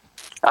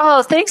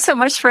 Oh, thanks so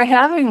much for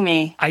having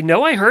me. I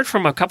know I heard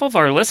from a couple of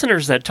our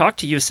listeners that talked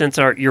to you since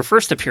your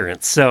first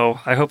appearance, so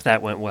I hope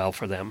that went well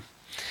for them.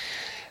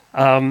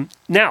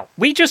 Now,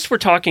 we just were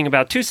talking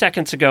about 2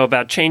 seconds ago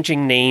about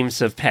changing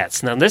names of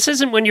pets. Now, this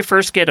isn't when you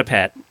first get a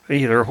pet,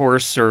 either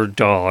horse or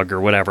dog or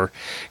whatever.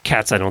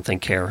 Cats, I don't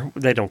think care.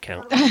 They don't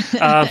count.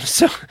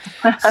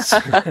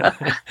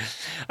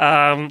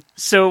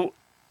 So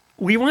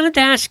we wanted to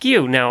ask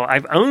you. Now,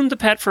 I've owned the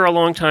pet for a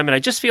long time, and I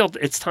just feel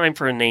it's time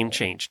for a name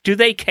change. Do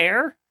they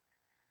care?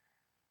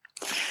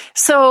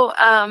 So,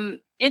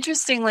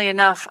 interestingly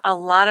enough, a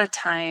lot of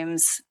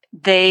times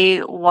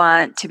they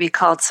want to be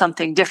called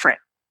something different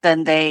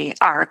than they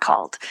are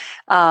called.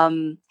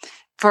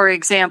 For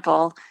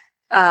example,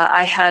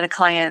 I had a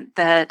client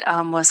that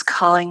was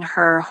calling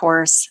her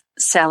horse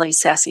Sally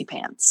Sassy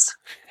Pants.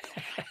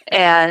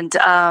 And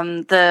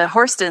the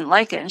horse didn't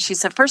like it. And she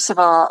said, first of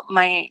all,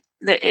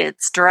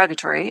 it's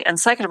derogatory. And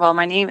second of all,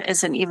 my name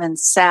isn't even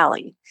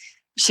Sally.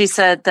 She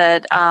said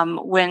that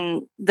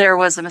when there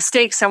was a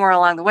mistake somewhere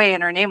along the way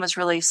and her name was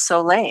really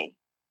Soleil,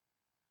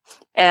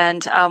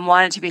 and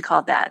wanted to be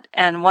called that.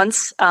 And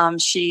once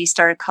she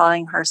started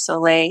calling her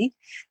Soleil,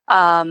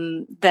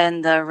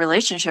 then the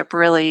relationship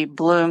really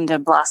bloomed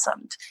and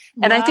blossomed.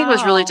 And I think it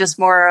was really just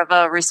more of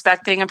a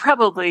respecting and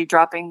probably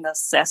dropping the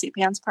sassy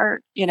pants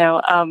part,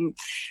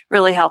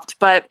 really helped.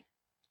 But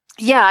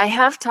yeah, I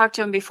have talked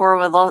to them before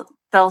where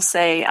they'll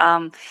say,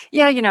 I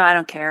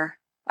don't care.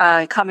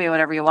 Call me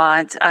whatever you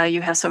want.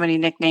 You have so many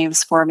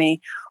nicknames for me.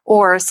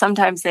 Or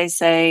sometimes they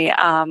say,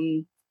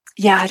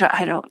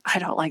 I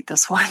don't like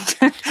this one.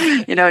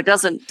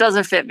 It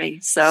doesn't fit me.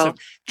 So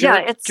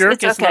Jerk it's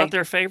is okay. not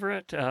their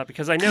favorite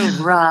because I know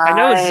Right. I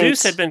know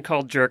Zeus had been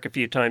called Jerk a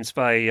few times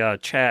by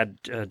Chad,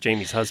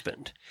 Jamie's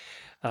husband.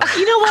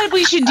 You know what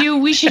we should do?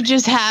 We should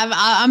just have,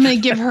 I'm going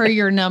to give her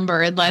your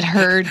number and let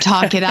her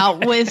talk it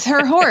out with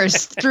her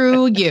horse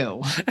through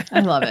you.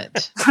 I love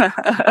it.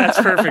 That's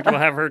perfect. We'll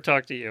have her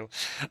talk to you.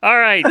 All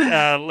right,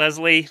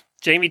 Leslie,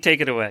 Jamie, take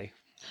it away.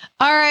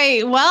 All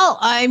right. Well,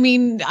 I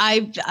mean,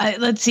 I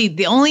let's see.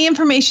 The only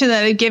information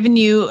that I've given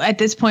you at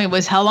this point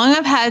was how long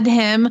I've had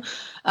him.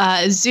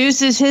 Zeus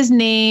is his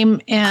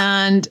name,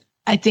 and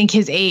I think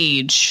his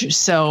age.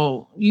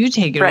 So you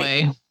take it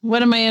away.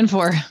 What am I in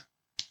for?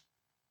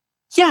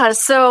 Yeah.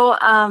 So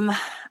I'm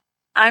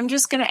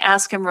just going to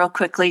ask him real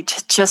quickly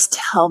to just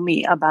tell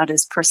me about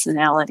his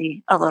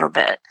personality a little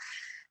bit.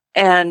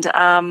 And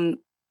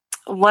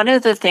one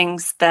of the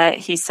things that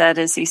he said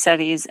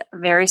he's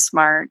very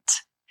smart.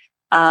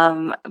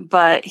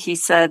 But he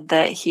said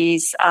that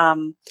he's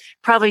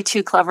probably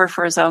too clever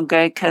for his own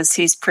good because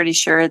he's pretty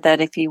sure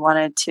that if he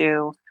wanted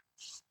to,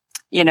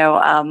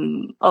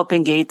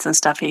 open gates and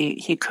stuff,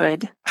 he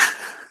could.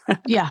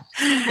 Yeah,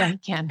 he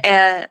can.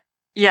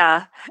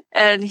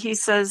 And he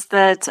says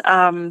that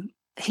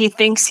he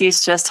thinks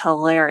he's just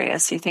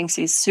hilarious. He thinks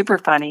he's super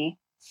funny.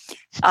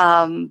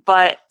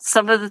 But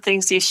some of the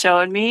things he's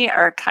showing me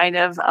are kind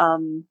of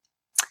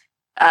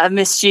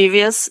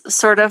mischievous,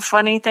 sort of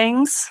funny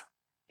things.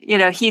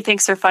 He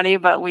thinks they're funny,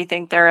 but we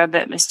think they're a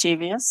bit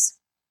mischievous.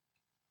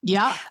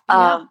 Yeah.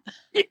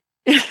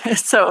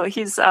 So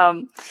he's,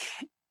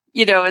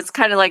 it's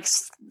kind of like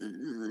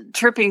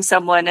tripping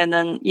someone and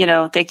then,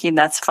 thinking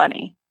that's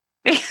funny.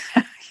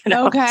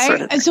 Okay.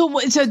 Sort of. And so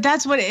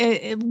that's what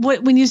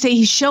when you say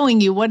he's showing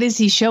you, what is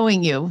he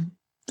showing you?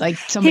 Like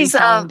somebody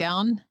falling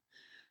down?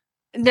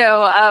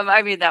 No,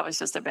 I mean, that was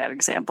just a bad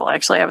example.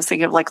 Actually, I was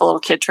thinking of like a little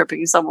kid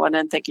tripping someone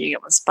and thinking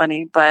it was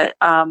funny. But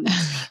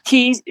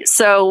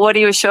so what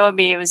he was showing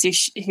me was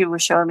he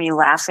was showing me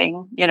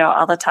laughing,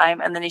 all the time.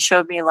 And then he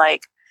showed me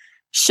like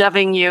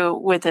shoving you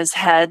with his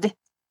head,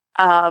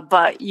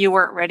 but you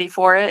weren't ready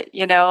for it,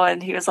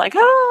 and he was like, he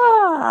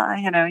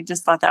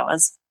just thought that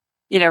was,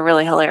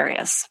 really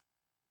hilarious.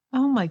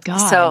 Oh my God.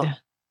 So,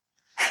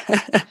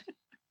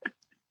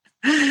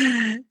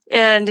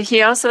 and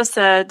he also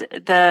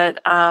said that,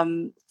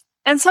 and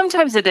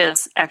sometimes it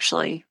is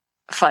actually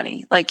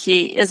funny. Like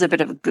he is a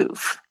bit of a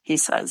goof, he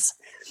says.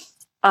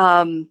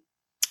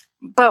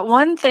 But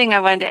one thing I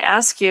wanted to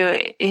ask you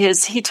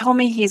is he told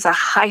me he's a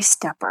high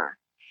stepper.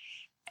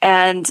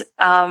 And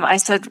I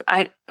said,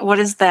 what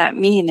does that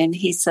mean? And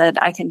he said,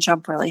 I can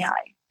jump really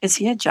high. Is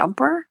he a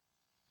jumper?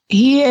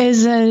 He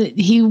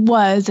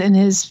was in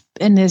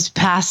his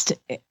past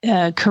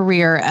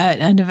career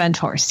an event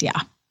horse. Yeah.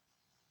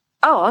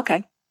 Oh,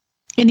 okay.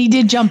 And he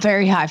did jump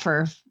very high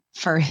for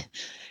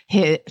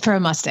a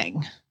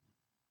Mustang.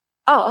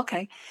 Oh,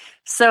 okay.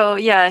 So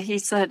yeah, he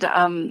said,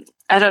 I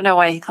don't know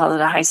why he called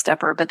it a high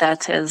stepper, but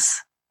that's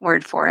his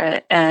word for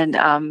it.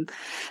 And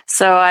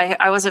so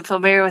I wasn't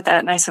familiar with that.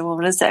 And I said, well,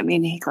 what does that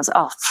mean? And he goes,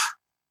 oh,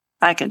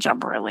 I can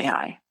jump really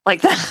high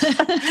like that.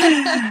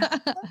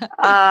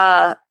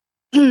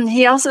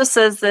 He also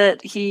says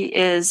that he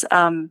is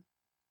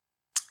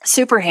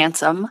super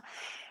handsome,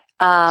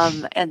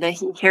 and that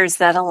he hears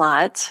that a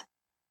lot.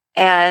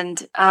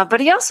 And but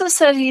he also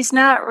said he's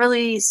not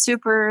really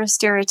super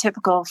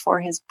stereotypical for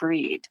his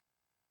breed.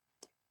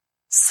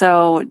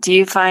 So do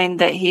you find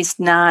that he's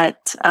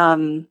not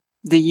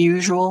the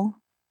usual?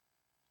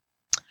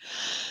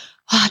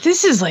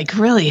 This is like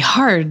really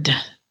hard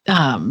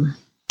to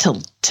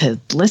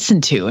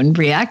listen to and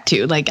react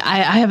to. Like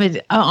I have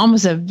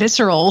almost a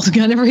visceral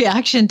kind of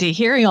reaction to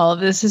hearing all of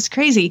this. Is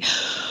crazy.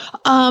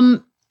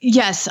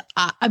 Yes,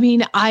 I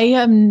mean I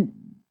am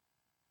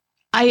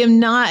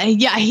not.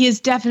 Yeah, he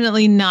is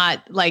definitely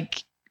not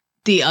like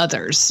the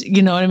others.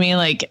 You know what I mean?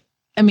 Like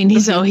I mean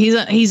he's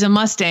a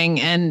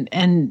Mustang,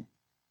 and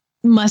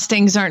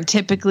Mustangs aren't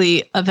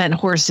typically event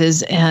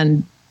horses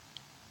and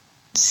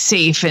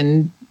safe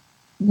and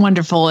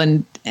wonderful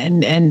and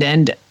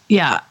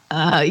yeah.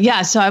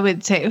 So I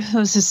would say,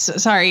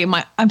 sorry,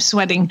 I'm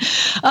sweating.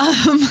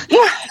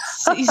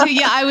 So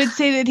yeah, I would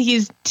say that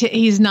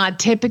he's not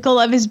typical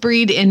of his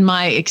breed in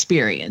my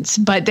experience,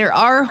 but there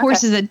are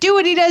horses that do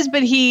what he does,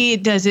 but he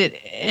does it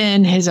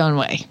in his own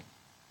way.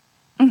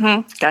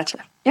 Mm-hmm.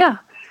 Gotcha. Yeah.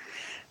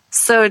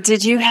 So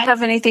did you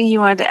have anything you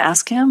wanted to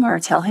ask him or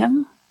tell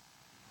him?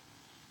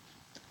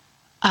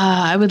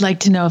 I would like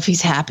to know if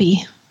he's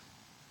happy.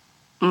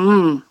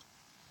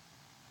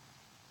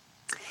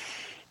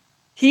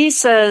 He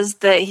says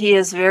that he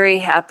is very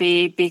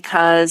happy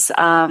because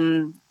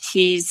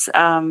he's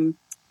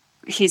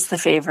the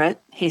favorite,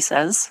 he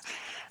says.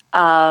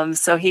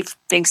 So he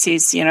thinks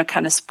he's,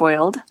 kind of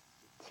spoiled.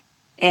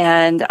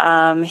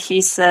 And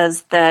he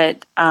says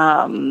that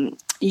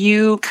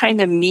you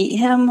kind of meet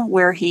him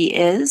where he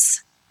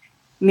is,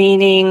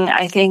 meaning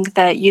I think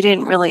that you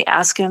didn't really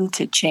ask him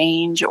to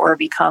change or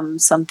become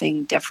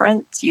something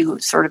different. You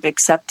sort of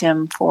accept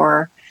him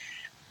for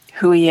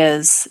who he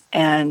is.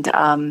 And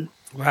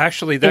well,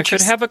 actually, that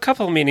could have a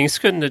couple meanings,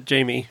 couldn't it,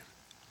 Jamie?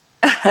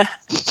 We're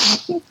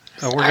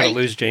going to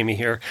lose Jamie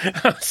here.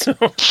 So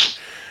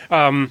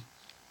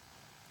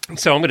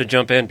I'm going to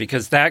jump in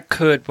because that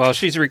could, while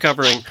she's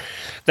recovering,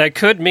 that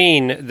could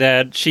mean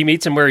that she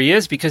meets him where he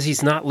is because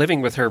he's not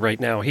living with her right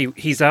now.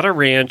 He's at a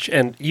ranch,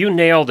 and you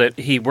nailed it.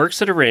 He works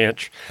at a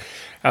ranch,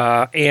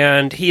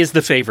 and he is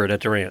the favorite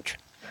at the ranch.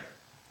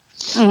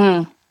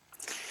 Mm-hmm.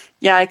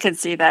 Yeah, I could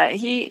see that.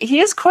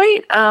 He is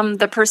quite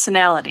the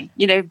personality,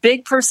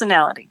 big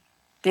personality.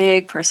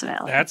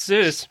 That's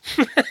Zeus.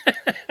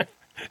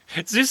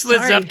 Zeus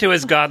lives up to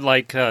his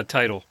godlike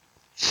title.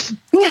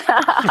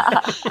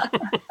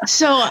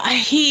 So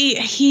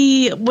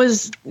he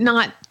was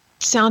not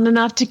sound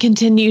enough to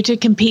continue to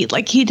compete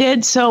like he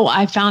did. So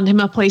I found him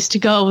a place to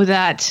go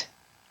that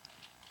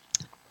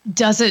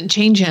doesn't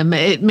change him.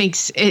 It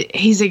makes it,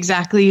 he's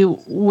exactly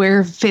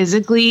where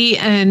physically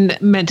and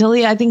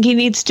mentally I think he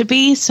needs to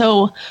be.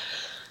 So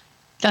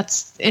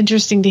that's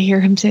interesting to hear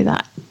him say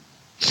that.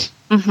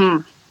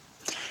 Mm-hmm.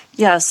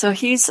 Yeah. So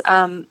he's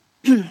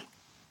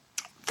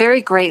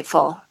very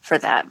grateful for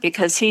that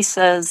because he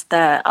says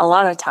that a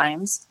lot of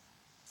times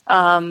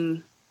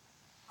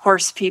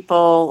horse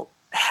people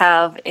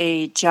have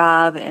a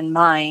job in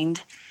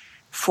mind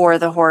for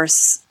the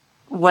horse,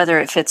 whether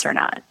it fits or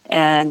not.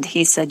 And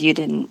he said, you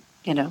didn't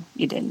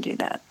do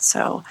that.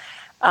 So,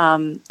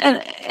 and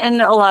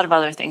a lot of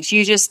other things.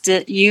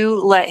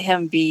 You let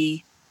him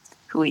be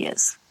who he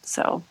is.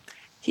 So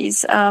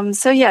he's,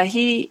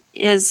 he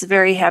is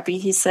very happy.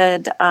 He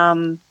said,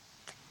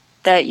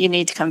 that you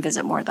need to come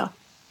visit more though.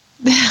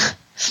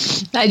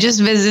 I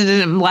just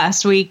visited him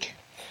last week.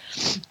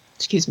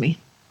 Excuse me.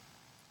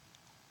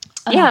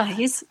 Yeah.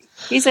 He's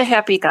a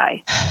happy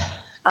guy.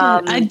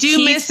 I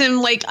do miss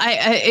him. Like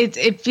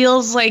it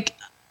feels like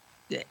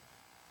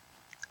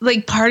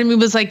part of me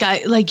was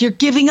like you're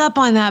giving up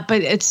on that,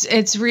 but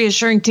it's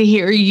reassuring to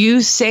hear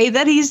you say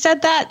that he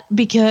said that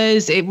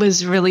because it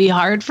was really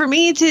hard for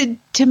me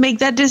to make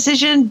that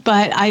decision.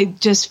 But I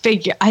just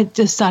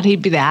thought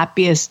he'd be the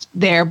happiest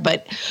there.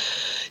 But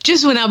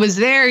just when I was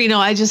there,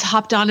 I just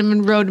hopped on him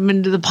and rode him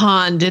into the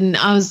pond, and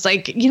I was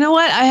like, you know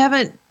what, I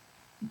haven't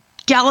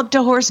galloped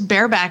a horse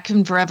bareback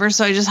in forever,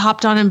 so I just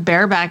hopped on him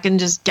bareback and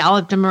just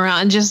galloped him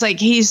around. Just like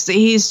he's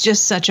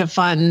just such a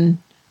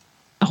fun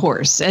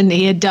horse, and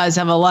he does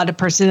have a lot of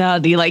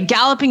personality. Like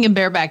galloping him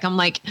bareback, I'm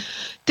like,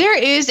 there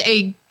is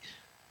a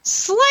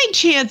slight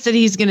chance that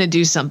he's going to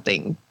do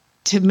something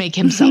to make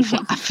himself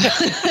laugh.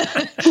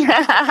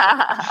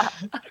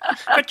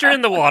 But you're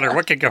in the water.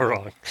 What could go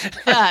wrong?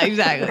 Yeah,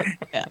 exactly.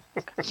 Yeah.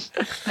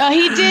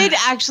 He did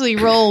actually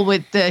roll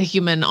with the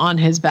human on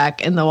his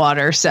back in the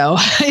water. So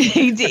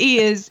he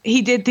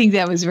did think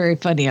that was very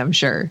funny, I'm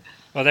sure.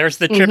 Well, there's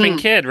the tripping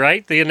kid,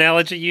 right? The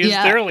analogy used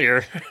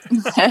earlier.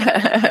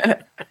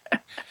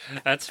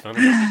 That's funny.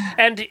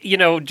 And,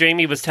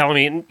 Jamie was telling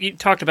me, and you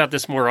talked about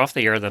this more off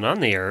the air than on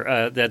the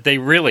air, that they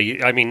really,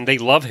 they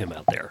love him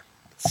out there.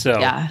 So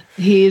yeah,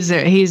 he's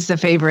the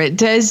favorite.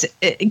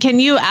 Can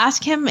you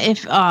ask him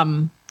if,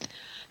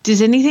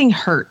 does anything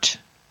hurt?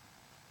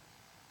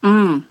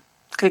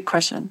 Good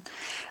question.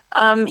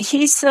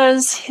 He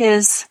says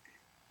his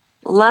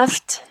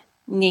left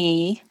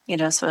knee,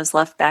 so his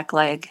left back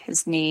leg,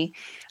 his knee,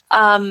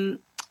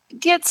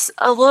 gets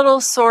a little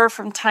sore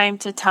from time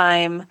to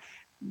time,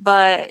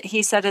 but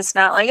he said it's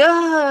not like,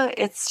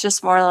 it's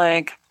just more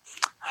like,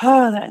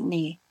 that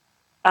knee.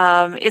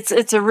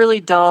 It's a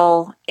really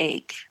dull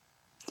ache.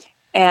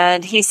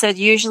 And he said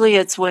usually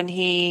it's when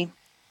he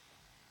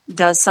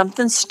does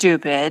something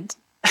stupid.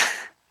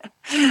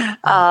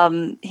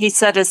 He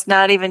said it's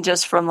not even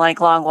just from like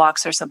long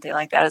walks or something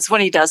like that. It's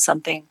when he does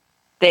something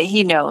that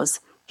he knows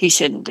he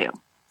shouldn't do,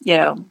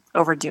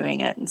 overdoing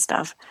it and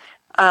stuff.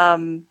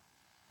 But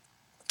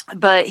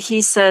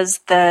he says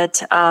that.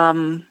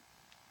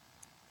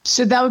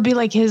 So that would be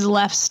like his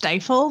left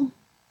stifle?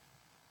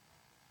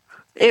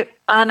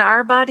 On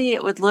our body,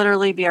 it would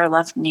literally be our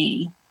left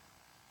knee.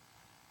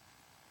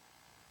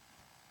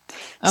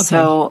 Okay.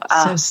 So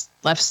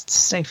left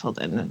stifle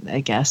then, I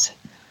guess.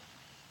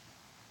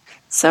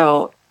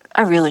 So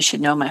I really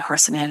should know my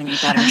horse anatomy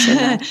better,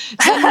 shouldn't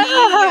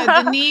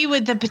I? The knee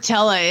with the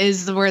patella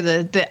is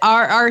where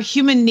our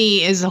human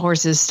knee is the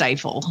horse's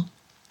stifle.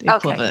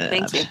 Okay,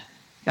 thank you.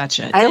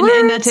 Gotcha.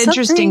 And that's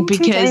interesting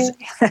because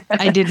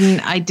I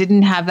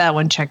didn't have that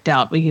one checked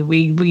out.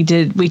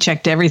 We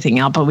checked everything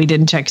out, but we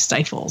didn't check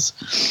stifles.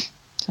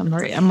 So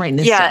I'm writing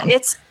this down. Yeah,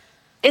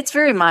 it's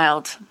very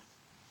mild.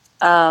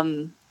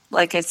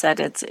 Like I said,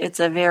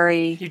 it's a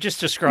very... You just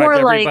described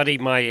everybody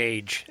my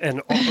age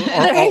and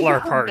all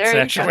our parts,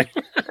 actually.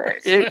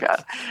 There you go.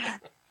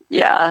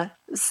 Yeah.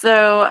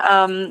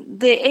 So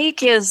the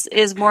ache is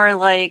more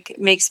like,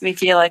 makes me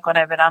feel like when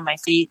I've been on my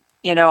feet,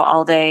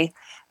 all day,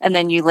 and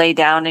then you lay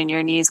down and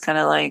your knee's kind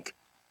of like,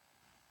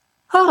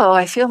 oh,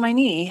 I feel my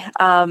knee.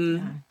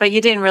 But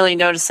you didn't really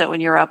notice it when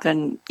you're up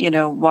and,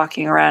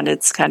 walking around.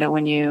 It's kind of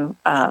when you,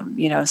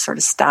 sort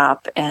of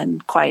stop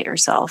and quiet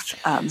yourself.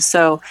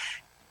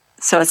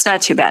 So it's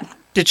not too bad.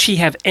 Did she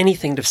have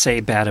anything to say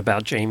bad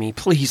about Jamie?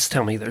 Please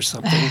tell me there's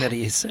something that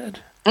he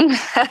said.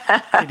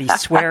 Did he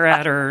swear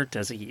at her?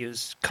 Does he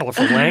use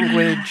colorful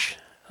language?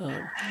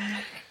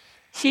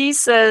 He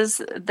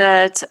says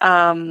that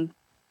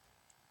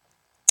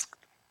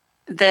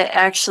that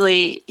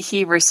actually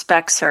he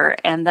respects her,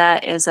 and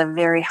that is a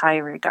very high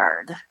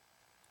regard.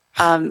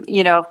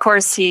 Of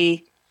course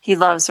he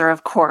loves her,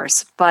 of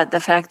course, but the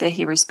fact that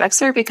he respects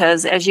her,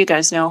 because as you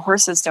guys know,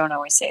 horses don't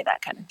always say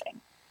that kind of thing.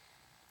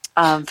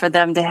 For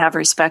them to have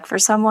respect for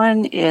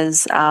someone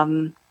is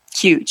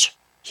huge.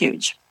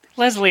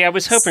 Leslie, I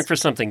was hoping for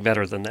something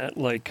better than that.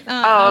 Okay.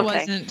 I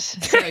wasn't.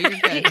 So you're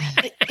good.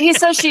 He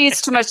says she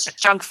eats too much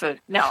junk food.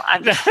 No,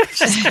 I'm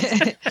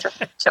just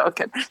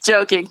joking.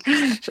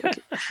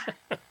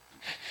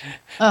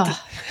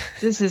 Oh,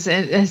 this is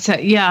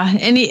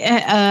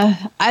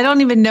yeah. I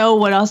don't even know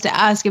what else to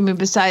ask. I mean,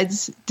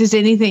 besides, does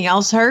anything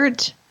else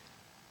hurt?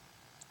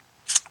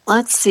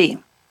 Let's see.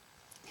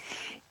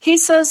 He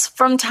says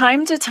from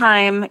time to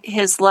time,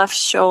 his left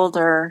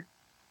shoulder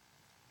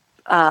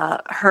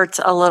hurts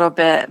a little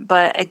bit.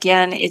 But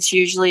again, it's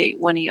usually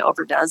when he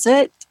overdoes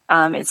it.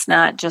 It's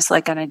not just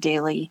like on a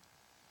daily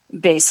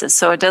basis.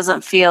 So it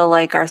doesn't feel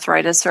like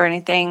arthritis or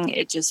anything.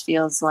 It just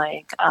feels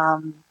like,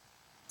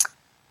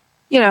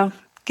 it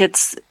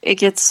gets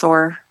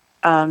sore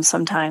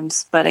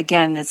sometimes. But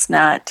again, it's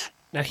not.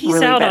 Now he's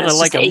really out bad.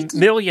 on a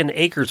million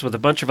acres with a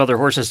bunch of other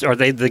horses. Are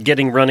they the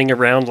getting running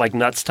around like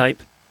nuts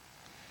type?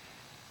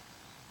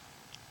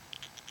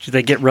 Do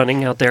they get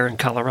running out there in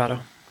Colorado,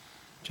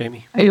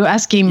 Jamie? Are you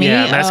asking me?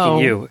 Yeah, I'm asking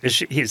you.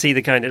 Is he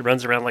the kind that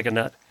runs around like a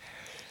nut?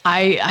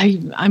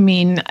 I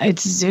mean,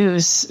 it's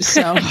Zeus,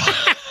 so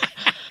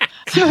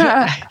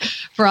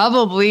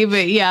probably,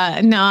 but yeah,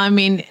 no, I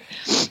mean,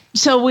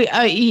 so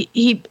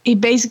he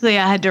basically,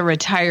 I had to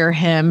retire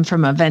him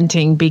from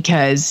eventing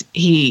because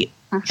he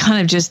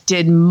kind of just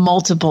did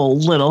multiple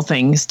little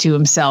things to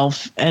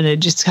himself, and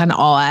it just kind of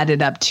all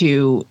added up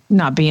to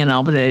not being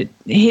able to,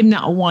 him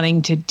not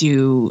wanting to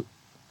do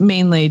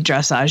mainly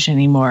dressage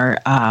anymore.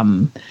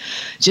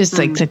 Just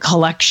like the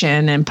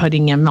collection and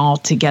putting them all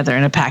together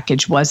in a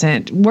package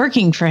wasn't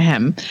working for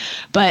him.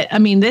 But I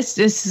mean,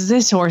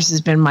 this horse has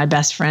been my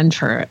best friend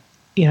for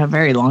a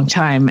very long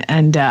time,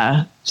 and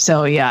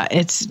so yeah,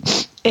 it's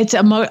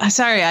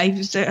sorry, I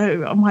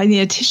need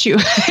a tissue.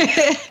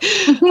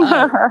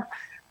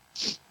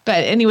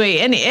 But anyway,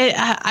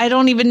 I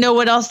don't even know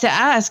what else to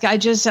ask.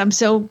 I'm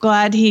so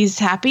glad he's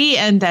happy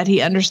and that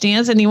he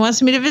understands and he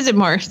wants me to visit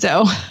more.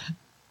 So.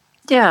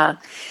 Yeah.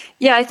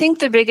 I think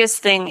the biggest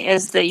thing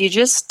is that you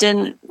just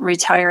didn't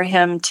retire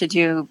him to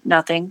do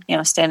nothing,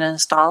 stand in a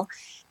stall.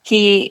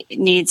 He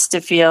needs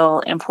to feel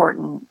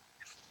important,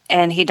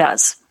 and he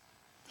does.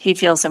 He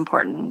feels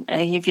important.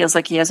 He feels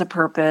like he has a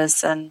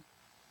purpose, and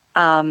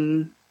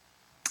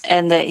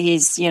that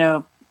he's,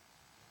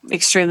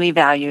 extremely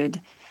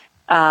valued.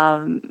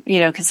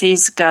 because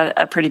he's got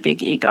a pretty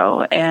big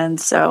ego. And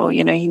so,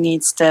 he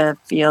needs to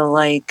feel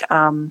like,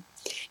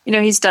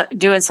 he's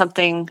doing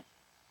something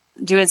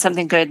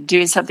good,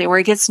 doing something where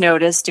he gets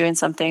noticed, doing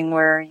something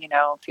where,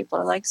 people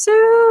are like,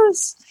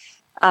 Zeus.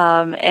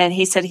 And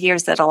he said he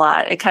hears that a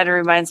lot. It kind of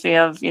reminds me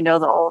of,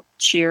 the old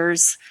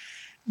Cheers,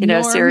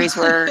 Norm. series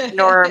where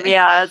Norm,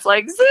 it's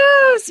like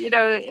Zeus, and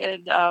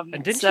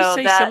didn't you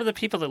say some of the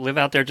people that live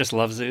out there just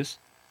love Zeus?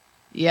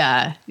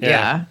 Yeah.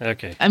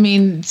 Okay. I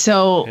mean,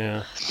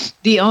 so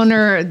the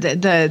owner,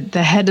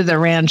 the head of the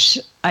ranch,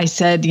 I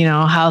said,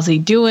 how's he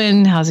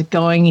doing? How's it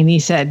going? And he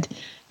said,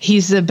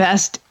 he's the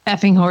best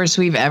effing horse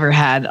we've ever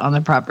had on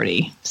the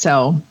property.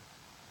 So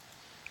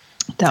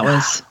that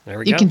was,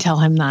 you can tell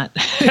him that.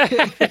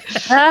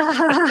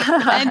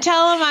 And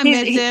tell him I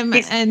miss him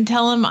and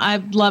tell him I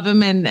love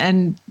him.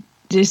 And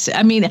just,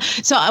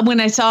 so when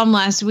I saw him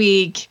last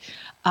week,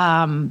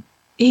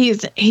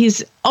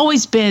 he's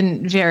always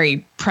been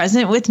very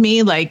present with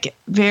me, like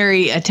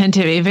very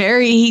attentive,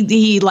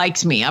 he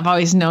likes me. I've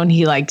always known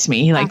he likes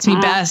me. He likes me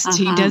best.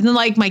 He doesn't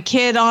like my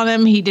kid on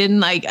him. He didn't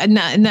like,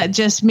 not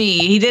just me.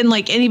 He didn't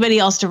like anybody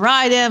else to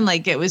ride him.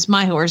 Like it was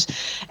my horse.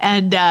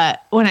 And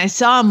when I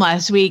saw him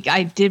last week,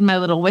 I did my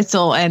little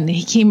whistle and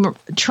he came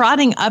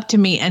trotting up to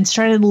me and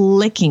started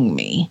licking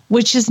me,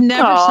 which is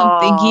never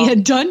something he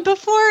had done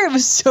before. It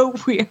was so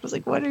weird. I was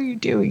like, what are you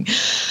doing?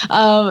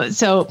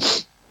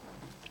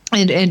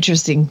 And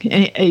interesting.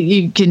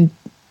 You can.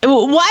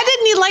 Why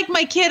didn't he like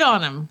my kid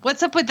on him?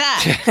 What's up with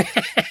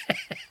that?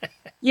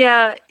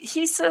 Yeah,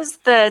 he says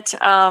that,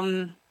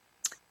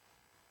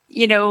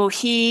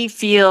 he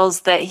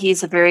feels that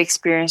he's a very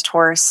experienced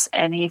horse,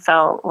 and he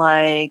felt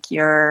like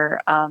your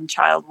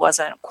child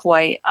wasn't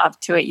quite up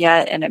to it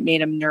yet, and it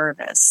made him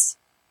nervous.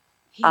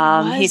 He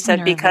said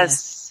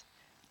nervous.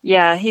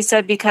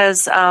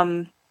 because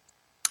I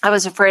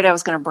was afraid I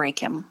was going to break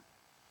him.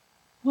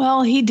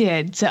 Well, he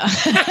did. So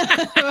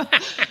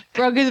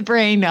broke his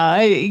brain.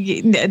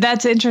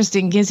 That's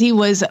interesting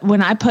because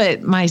when I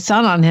put my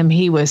son on him,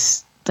 he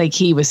was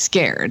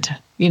scared.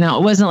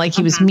 It wasn't like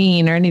he was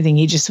mean or anything.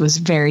 He just was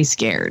very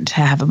scared to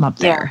have him up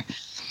there.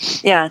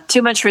 Yeah.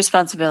 Too much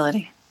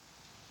responsibility.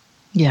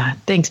 Yeah.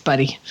 Thanks,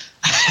 buddy.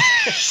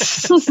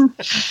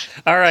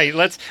 All right.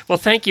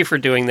 Thank you for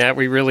doing that.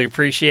 We really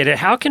appreciate it.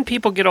 How can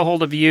people get a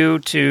hold of you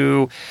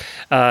to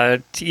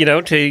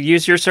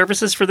use your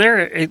services for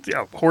their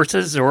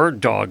horses or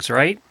dogs,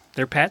 right?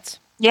 Their pets?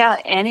 Yeah,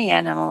 any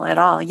animal at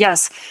all.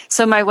 Yes.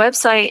 So my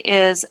website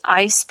is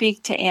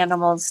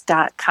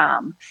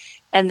ispeaktoanimals.com,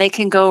 and they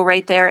can go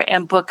right there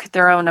and book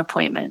their own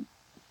appointment.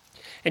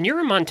 And you're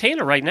in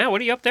Montana right now.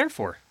 What are you up there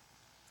for?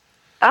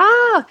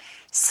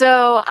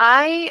 So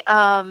I,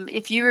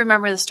 if you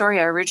remember the story,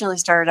 I originally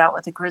started out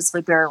with a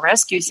grizzly bear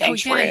rescue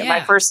sanctuary. Yeah.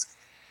 My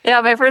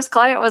first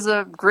client was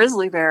a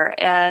grizzly bear.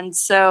 And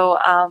so,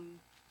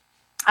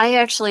 I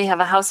actually have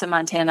a house in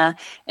Montana,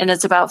 and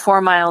it's about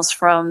 4 miles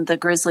from the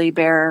grizzly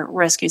bear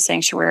rescue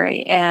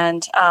sanctuary.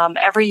 And,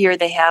 every year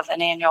they have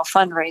an annual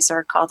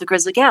fundraiser called the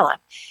Grizzly Gala.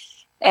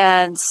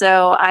 And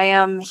so I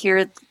am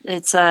here.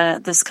 It's,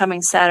 this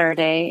coming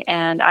Saturday,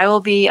 and I will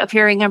be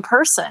appearing in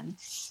person.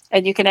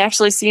 And you can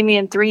actually see me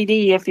in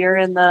 3D if you're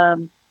in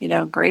the,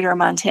 greater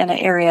Montana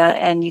area,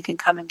 and you can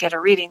come and get a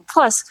reading,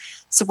 plus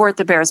support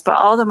the bears. But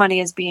all the money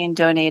is being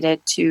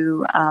donated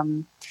to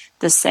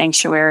this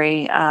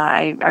sanctuary.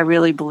 I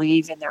really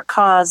believe in their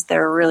cause.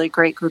 They're a really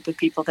great group of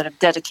people that have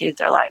dedicated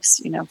their lives,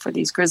 for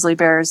these grizzly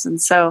bears.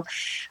 And so,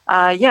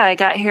 I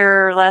got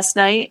here last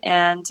night,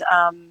 and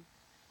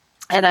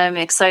I'm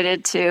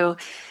excited to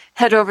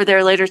head over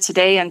there later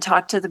today and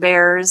talk to the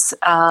bears.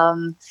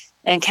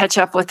 And catch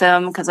up with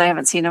them because I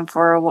haven't seen them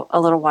for a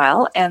little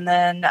while. And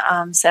then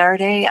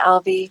Saturday, I'll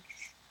be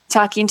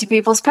talking to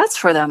people's pets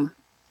for them.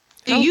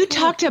 Do you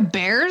talk to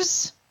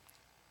bears?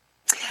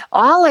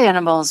 All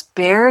animals,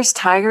 bears,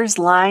 tigers,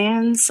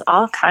 lions,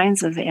 all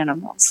kinds of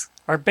animals.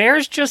 Are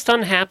bears just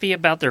unhappy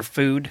about their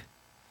food?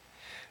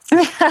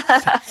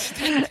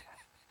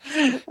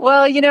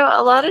 Well,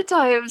 a lot of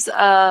times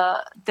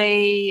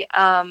they...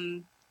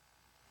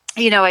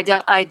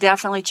 I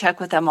definitely check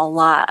with them a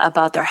lot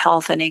about their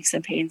health and aches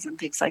and pains and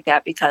things like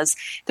that because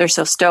they're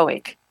so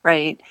stoic,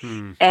 right?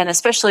 And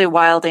especially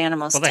wild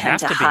animals tend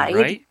to hide.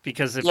 Right?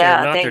 Because if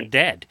they're not, they're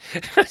dead.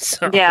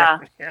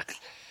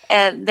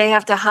 And they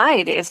have to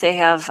hide if they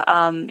have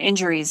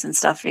injuries and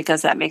stuff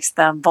because that makes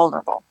them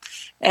vulnerable.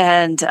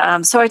 And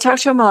so I talk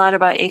to them a lot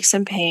about aches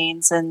and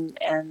pains and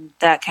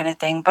that kind of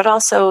thing. But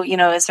also,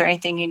 is there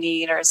anything you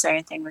need or is there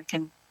anything we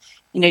can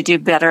do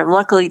better?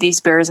 Luckily, these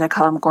bears, I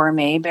call them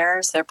gourmet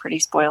bears. They're pretty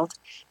spoiled,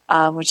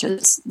 which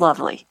is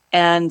lovely.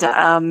 And,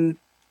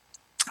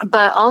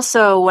 but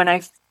also when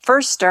I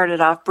first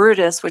started off,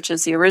 Brutus, which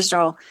is the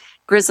original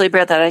grizzly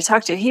bear that I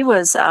talked to, he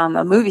was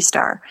a movie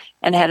star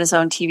and had his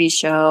own TV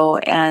show.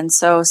 And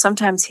so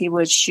sometimes he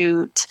would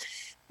shoot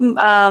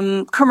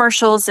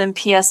commercials and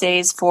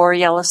PSAs for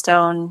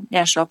Yellowstone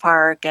National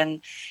Park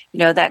and,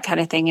 that kind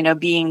of thing,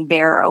 being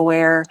bear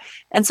aware.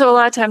 And so a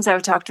lot of times I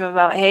would talk to him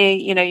about, hey,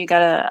 you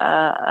got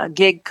a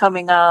gig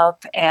coming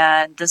up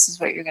and this is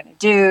what you're going to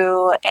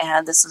do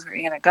and this is where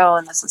you're going to go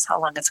and this is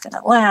how long it's going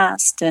to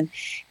last and,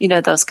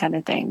 those kind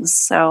of things.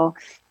 So,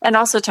 and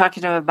also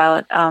talking to him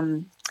about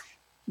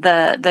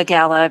the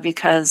gala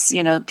because,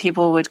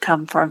 people would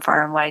come from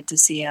far and wide to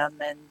see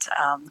him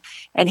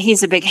and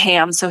he's a big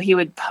ham, so he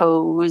would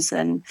pose.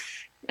 And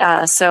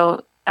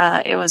so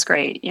it was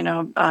great.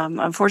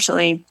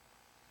 Unfortunately,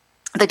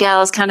 the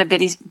gala is kind of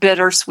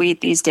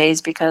bittersweet these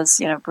days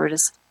because,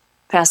 Brutus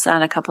passed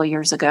on a couple of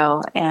years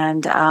ago.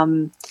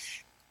 And,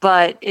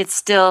 but it's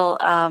still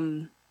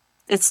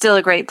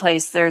a great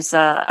place. There's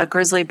a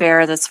grizzly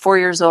bear that's 4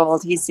 years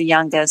old. He's the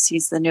youngest.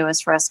 He's the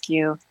newest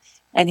rescue.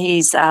 And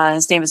his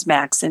name is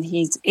Max, and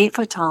he's 8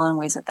 foot tall and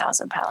weighs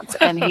 1,000 pounds.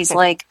 And he's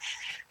like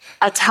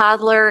a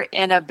toddler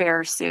in a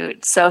bear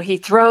suit. So he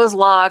throws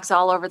logs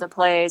all over the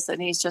place, and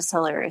he's just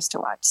hilarious to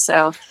watch.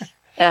 So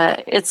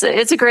it's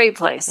a great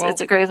place. Well,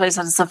 it's a great place,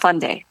 and it's a fun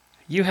day.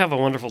 You have a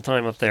wonderful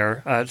time up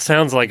there. It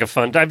sounds like a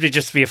fun time. It'd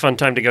just be a fun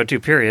time to go to,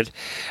 period.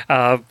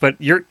 But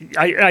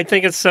I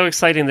think it's so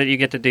exciting that you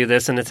get to do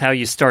this, and it's how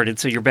you started,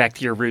 so you're back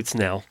to your roots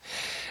now.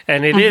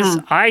 And it is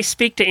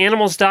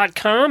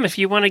ispeaktoanimals.com if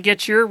you want to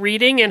get your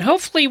reading. And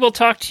hopefully we'll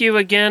talk to you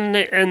again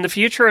in the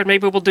future, and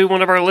maybe we'll do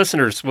one of our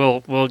listeners.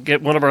 We'll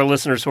get one of our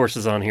listeners'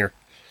 horses on here.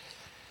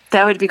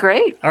 That would be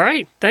great. All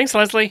right. Thanks,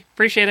 Leslie.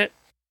 Appreciate it.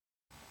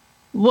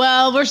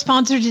 Well, we're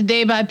sponsored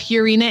today by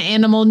Purina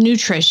Animal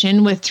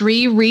Nutrition with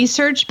 3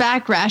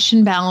 research-backed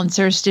ration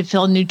balancers to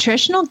fill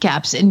nutritional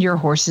gaps in your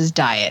horse's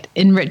diet.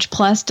 Enrich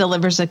Plus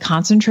delivers a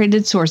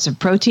concentrated source of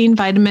protein,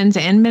 vitamins,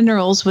 and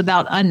minerals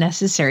without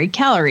unnecessary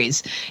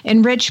calories.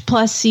 Enrich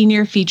Plus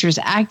Senior features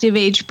Active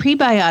Age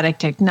prebiotic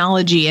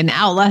technology and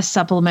Outlast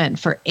supplement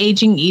for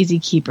aging easy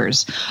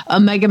keepers.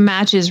 Omega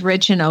Match is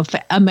rich in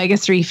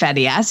omega-3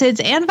 fatty acids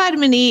and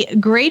vitamin E,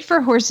 great for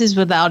horses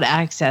without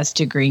access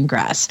to green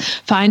grass.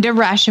 Find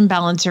a ration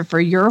balancer for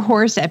your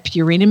horse at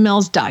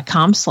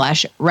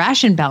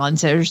purinamills.com/ration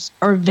balancers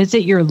or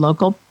visit your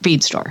local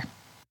feed store.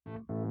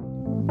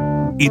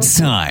 It's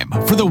time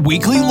for the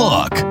weekly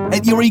look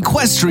at your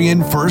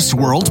equestrian first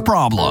world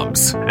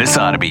problems. This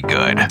ought to be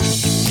good.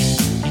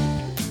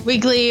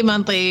 Weekly,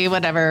 monthly,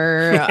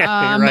 whatever.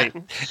 You're right.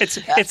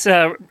 It's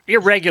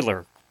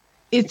irregular.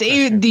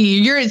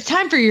 It's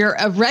time for your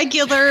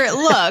regular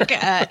look.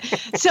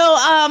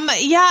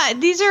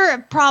 These are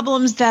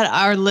problems that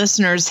our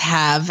listeners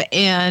have,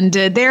 and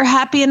they're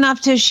happy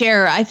enough to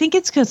share. I think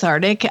it's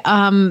cathartic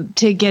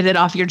to get it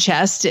off your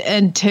chest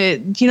and to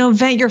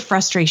vent your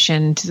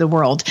frustration to the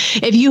world.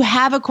 If you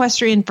have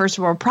equestrian first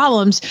world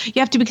problems, you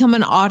have to become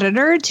an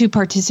auditor to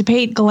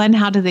participate. Glenn,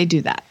 how do they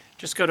do that?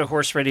 Just go to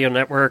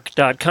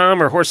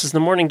horseradionetwork.com or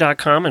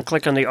horsesinthe.morning.com and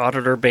click on the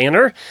auditor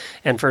banner.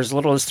 And for as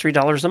little as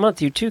 $3 a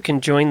month, you too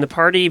can join the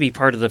party, be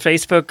part of the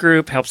Facebook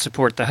group, help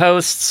support the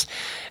hosts.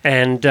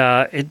 And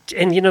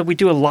we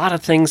do a lot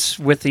of things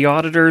with the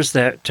auditors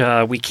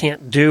that we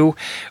can't do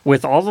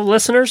with all the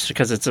listeners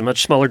because it's a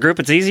much smaller group.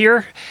 It's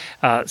easier.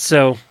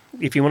 So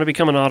if you want to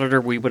become an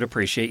auditor, we would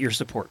appreciate your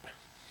support.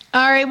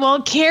 All right.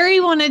 Well,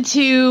 Carrie wanted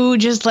to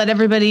just let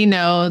everybody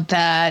know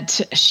that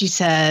she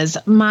says,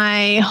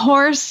 my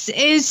horse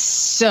is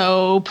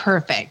so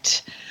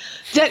perfect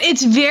that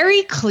it's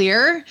very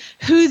clear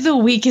who the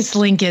weakest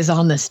link is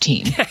on this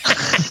team.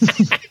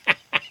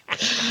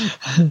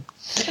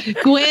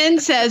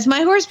 Gwen says,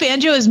 my horse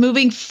Banjo is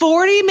moving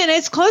 40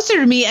 minutes closer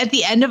to me at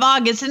the end of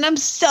August, and I'm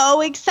so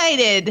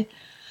excited.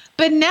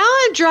 But now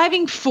I'm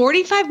driving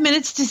 45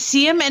 minutes to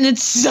see him, and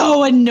it's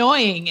so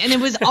annoying. And it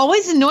was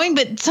always annoying,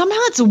 but somehow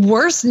it's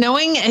worse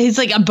knowing he's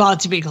like about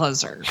to be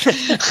closer.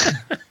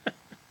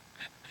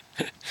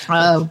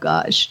 Oh,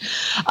 gosh.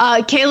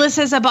 Kayla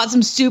says, I bought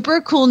some super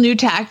cool new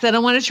tack that I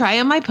want to try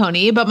on my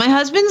pony, but my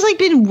husband's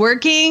been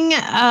working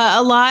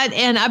a lot,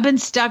 and I've been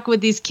stuck with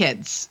these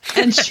kids.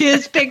 And she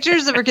has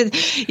pictures of her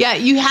kids. Yeah,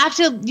 you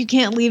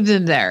can't leave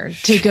them there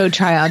to go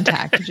try on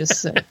tack,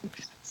 just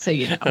so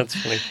you know. That's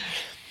funny.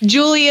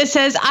 Julia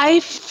says, I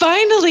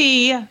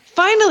finally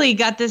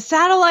got the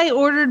saddle I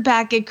ordered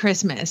back at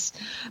Christmas.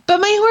 But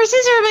my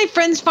horses are at my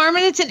friend's farm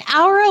and it's an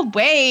hour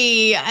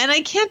away. And I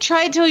can't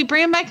try it till we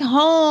bring them back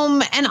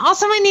home. And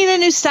also I need a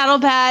new saddle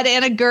pad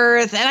and a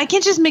girth. And I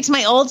can't just mix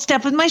my old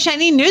stuff with my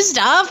shiny new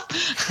stuff.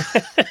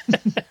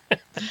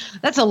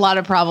 That's a lot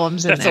of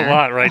problems in there. That's a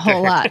lot right there. A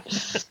whole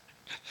lot.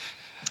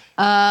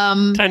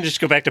 Time to just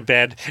go back to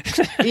bed.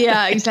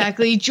 Yeah,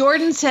 exactly.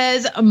 Jordan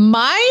says,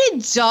 my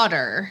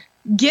daughter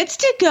gets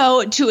to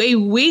go to a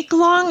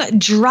week-long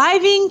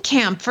driving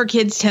camp for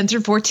kids 10 through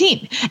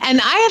 14.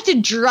 And I have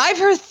to drive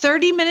her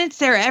 30 minutes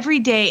there every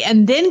day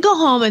and then go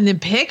home and then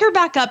pick her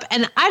back up.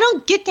 And I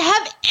don't get to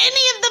have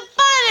any of the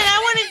fun. And I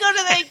want to go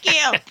to that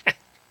camp.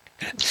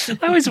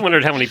 I always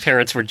wondered how many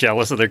parents were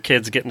jealous of their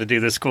kids getting to do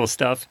this cool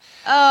stuff.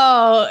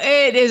 Oh,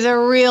 it is a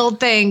real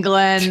thing,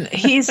 Glenn.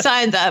 He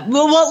signed up.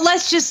 Well,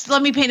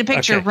 let me paint a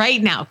picture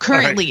right now.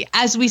 Currently,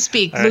 as we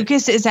speak,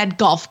 Lucas is at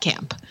golf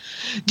camp.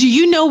 Do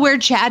you know where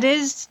Chad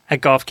is?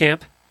 At golf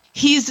camp?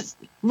 He's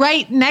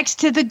right next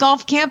to the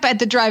golf camp at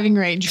the driving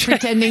range,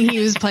 pretending he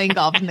was playing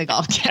golf in the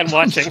golf camp. And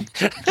watching.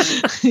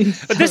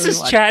 But this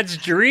is Chad's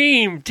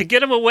dream, to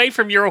get him away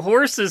from your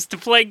horses to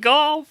play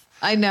golf.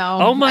 I know.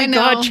 Oh my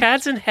God,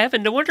 Chad's in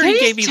heaven. No wonder he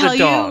gave you the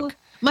dog.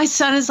 My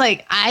son is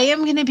like, I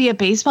am going to be a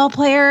baseball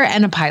player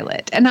and a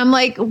pilot. And I'm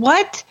like,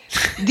 what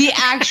the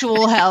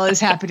actual hell is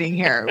happening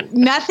here?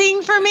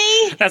 Nothing for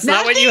me? That's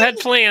not what you had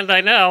planned,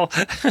 I know.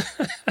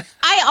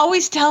 I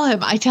always tell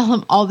him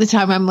all the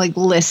time, I'm like,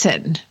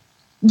 listen,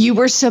 you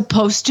were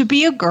supposed to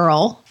be a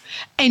girl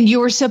and you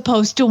were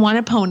supposed to want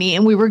a pony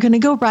and we were going to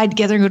go ride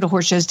together and go to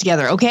horse shows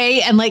together,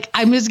 okay? And like,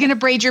 I'm just going to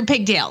braid your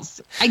pigtails.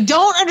 I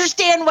don't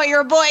understand why you're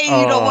a boy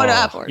and you don't want to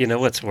have horse. You know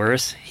what's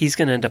worse? He's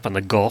going to end up on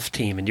the golf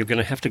team and you're going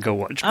to have to go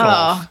watch golf.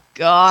 Oh,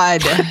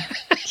 God.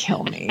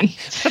 Kill me.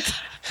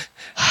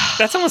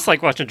 That's almost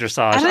like watching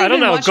dressage. I don't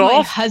know.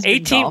 Golf,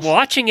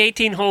 watching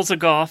 18 holes of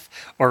golf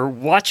or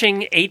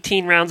watching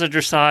 18 rounds of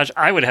dressage,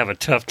 I would have a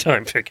tough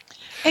time picking.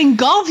 In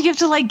golf, you have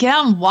to like get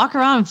out and walk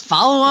around and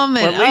follow them.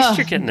 And, well, at least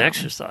you're getting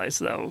exercise,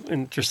 though.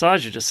 In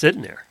dressage, you're just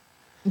sitting there.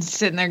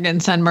 Sitting there getting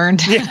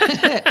sunburned. Yeah.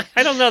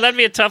 I don't know. That'd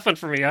be a tough one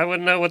for me. I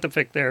wouldn't know what to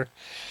pick there.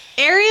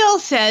 Ariel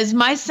says,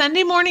 my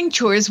Sunday morning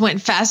chores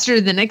went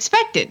faster than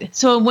expected.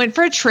 So I went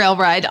for a trail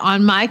ride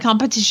on my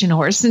competition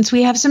horse since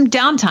we have some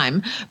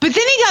downtime. But then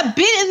he got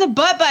bit in the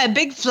butt by a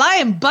big fly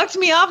and bucked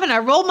me off and I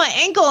rolled my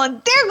ankle and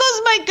there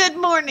goes my good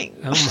morning.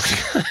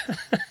 Oh my God.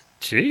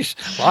 Jeez,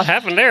 what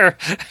happened there?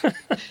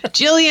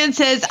 Jillian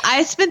says,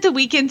 I spent the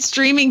weekend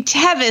streaming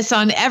Tevis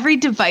on every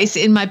device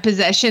in my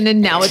possession,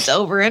 and now it's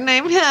over, and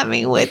I'm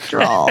having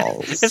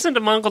withdrawals. Isn't the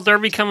Mongol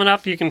Derby coming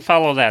up? You can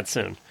follow that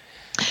soon.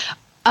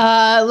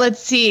 Let's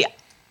see.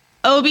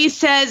 Obi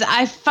says,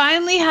 I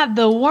finally have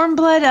the warm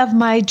blood of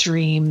my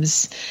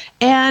dreams.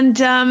 And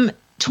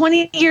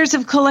 20 years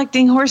of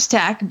collecting horse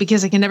tack,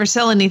 because I can never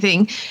sell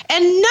anything,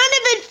 and none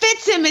of it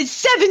fits him.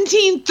 It's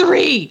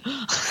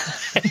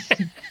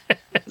 17.3.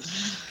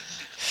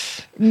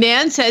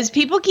 Nan says,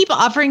 people keep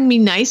offering me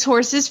nice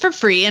horses for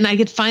free, and I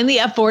could finally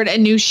afford a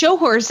new show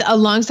horse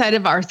alongside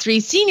of our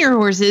 3 senior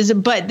horses,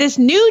 but this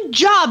new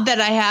job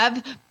that I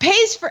have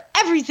pays for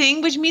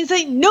everything, which means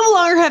I no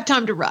longer have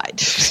time to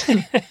ride.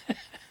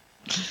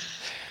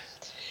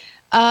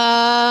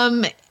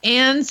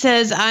 Anne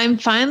says, I'm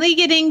finally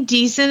getting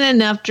decent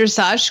enough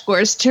dressage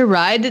scores to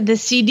ride the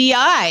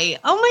CDI.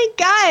 Oh my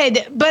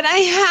God, but I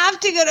have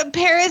to go to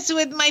Paris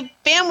with my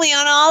family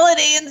on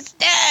holiday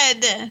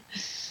instead.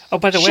 Oh,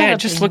 by the way, I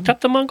just looked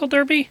up the Mongol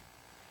Derby,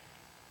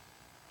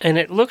 and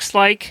it looks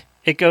like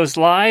it goes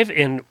live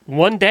in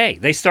one day.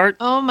 They start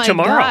tomorrow. Oh, my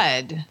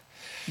God.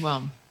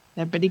 Well,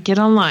 everybody get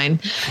online.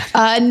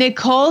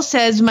 Nicole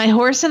says, my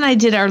horse and I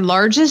did our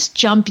largest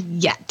jump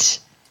yet,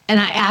 and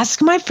I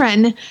asked my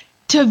friend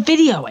to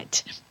video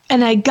it.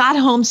 And I got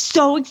home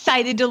so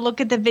excited to look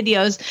at the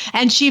videos,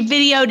 and she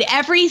videoed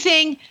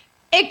everything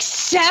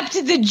except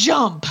the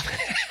jump.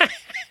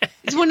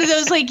 It's one of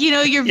those, like, you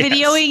know, you're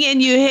videoing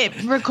and you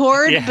hit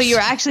record, but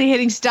you're actually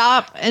hitting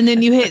stop, and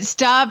then you hit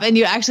stop and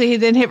you actually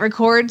then hit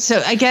record.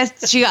 So I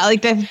guess she got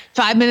like the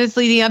 5 minutes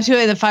leading up to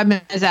it and the 5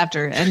 minutes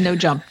after, and no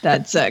jump.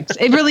 That sucks.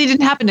 It really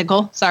didn't happen,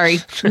 Nicole. Sorry.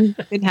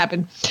 It didn't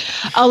happen.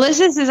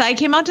 Alyssa says, I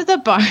came out to the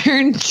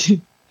barn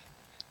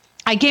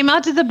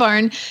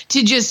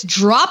to just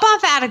drop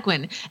off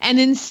Adequin and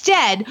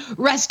instead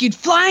rescued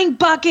flying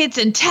buckets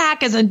and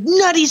tack as a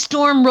nutty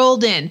storm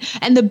rolled in.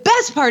 And the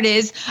best part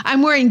is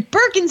I'm wearing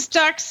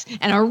Birkenstocks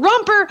and a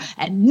romper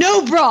and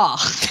no bra.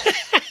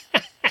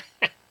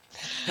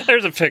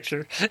 There's a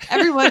picture.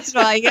 Every once in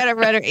a while, you got to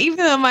run her. Even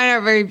though mine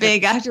aren't very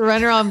big, I have to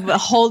run around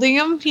holding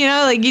them. You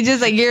know, like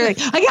you're like,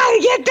 I got to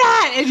get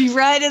that. And you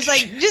run, it's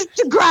like, just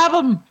to grab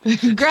them.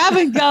 Grab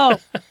and go.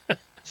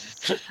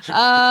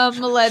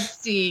 Let's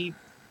see.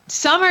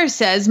 Summer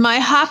says, my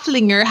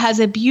Haflinger has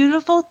a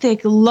beautiful,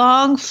 thick,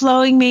 long,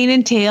 flowing mane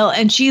and tail,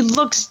 and she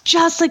looks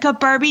just like a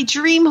Barbie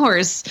dream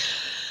horse.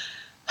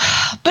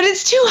 But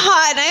it's too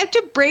hot, and I have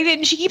to braid it,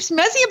 and she keeps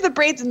messing up the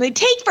braids, and they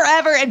take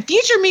forever, and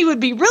future me would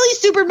be really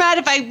super mad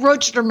if I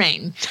roached her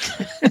mane.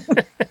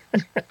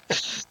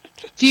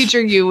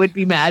 Future you would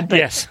be mad, but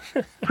yes.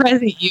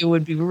 Present you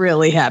would be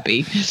really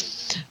happy.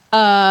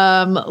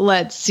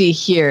 Let's see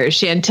here.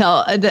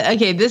 Chantel.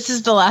 Okay, this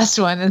is the last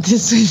one, and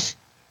this is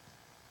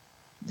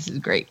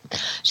great.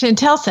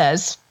 Chantel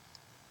says,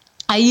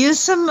 I used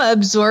some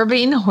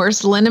absorbing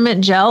horse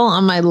liniment gel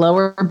on my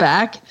lower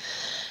back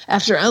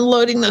after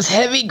unloading those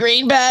heavy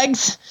grain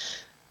bags,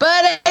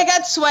 but I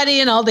got sweaty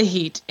in all the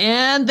heat,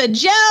 and the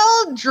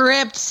gel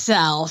dripped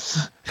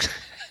south.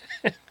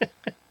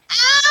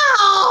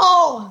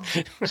 Ow!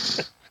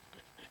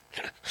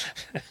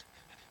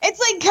 It's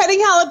like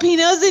cutting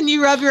jalapenos and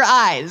you rub your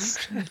eyes.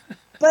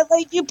 But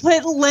like you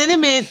put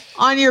liniment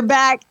on your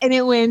back and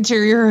it went to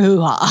your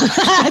hoo-ha.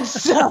 That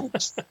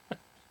sucks.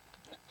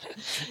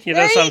 You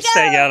know, so I'm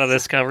staying out of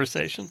this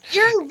conversation.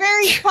 You're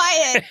very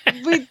quiet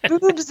with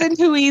boobs and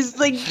hooies.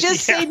 Like,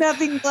 just say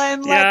nothing,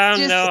 Glenn. I'll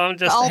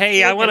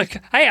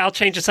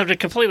change the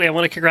subject completely. I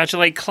want to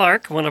congratulate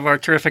Clark, one of our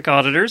terrific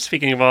auditors.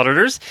 Speaking of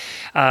auditors,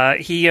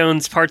 he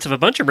owns parts of a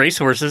bunch of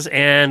racehorses,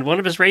 and one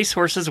of his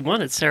racehorses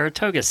won at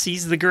Saratoga,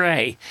 Seize the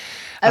Gray.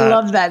 I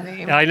love that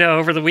name. I know,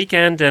 over the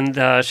weekend, and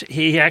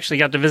he actually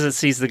got to visit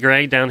Seize the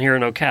Gray down here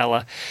in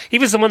Ocala. He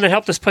was the one that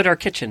helped us put our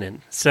kitchen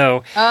in.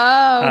 So,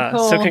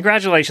 cool. So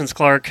congratulations,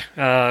 Clark.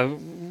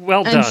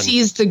 Well done. And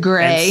Seize the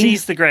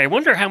Gray. I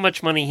wonder how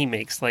much money he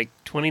makes, like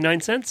 29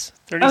 cents?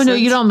 30 cents? Oh, no,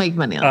 you don't make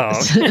money on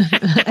this.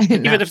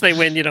 Even if they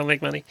win, you don't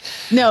make money?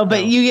 No,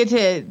 but you get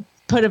to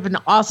put up an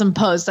awesome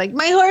post like,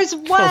 my horse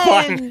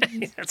won.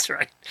 That's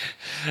right.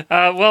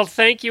 Well,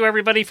 thank you,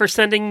 everybody, for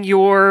sending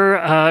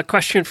your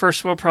question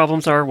first world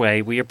problems our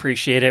way. We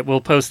appreciate it.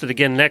 We'll post it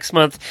again next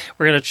month.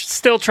 We're going to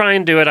still try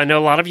and do it. I know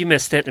a lot of you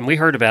missed it, and we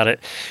heard about it.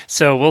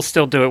 So we'll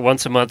still do it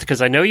once a month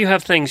because I know you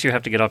have things you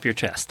have to get off your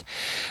chest.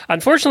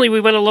 Unfortunately, we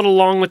went a little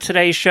long with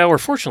today's show, or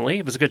fortunately,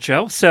 it was a good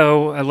show.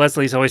 So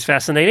Leslie's always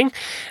fascinating.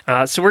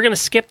 So we're going to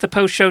skip the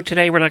post show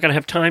today. We're not going to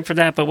have time for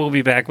that, but we'll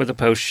be back with the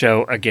post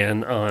show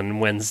again on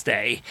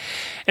Wednesday.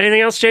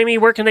 Anything else, Jamie?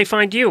 Where can they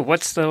find you?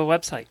 What's the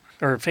website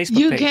or Facebook page?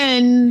 You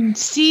can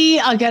see,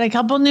 I'll get a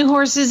couple new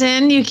horses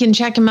in. You can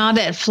check them out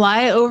at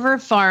Flyover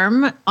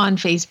Farm on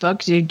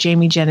Facebook.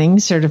 Jamie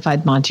Jennings,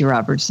 certified Monty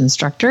Roberts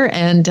instructor.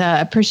 And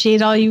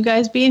appreciate all you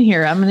guys being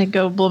here. I'm going to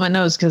go blow my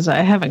nose because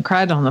I haven't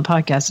cried on the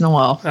podcast in a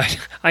while.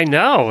 I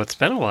know. It's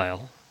been a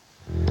while.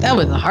 That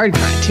was a hard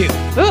cry, too.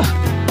 Ooh.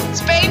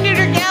 Spay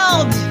neuter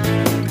geld.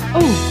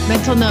 Oh,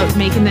 mental note,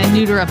 making that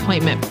neuter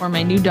appointment for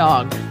my new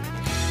dog.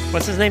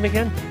 What's his name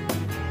again?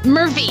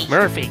 Murphy.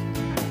 Murphy.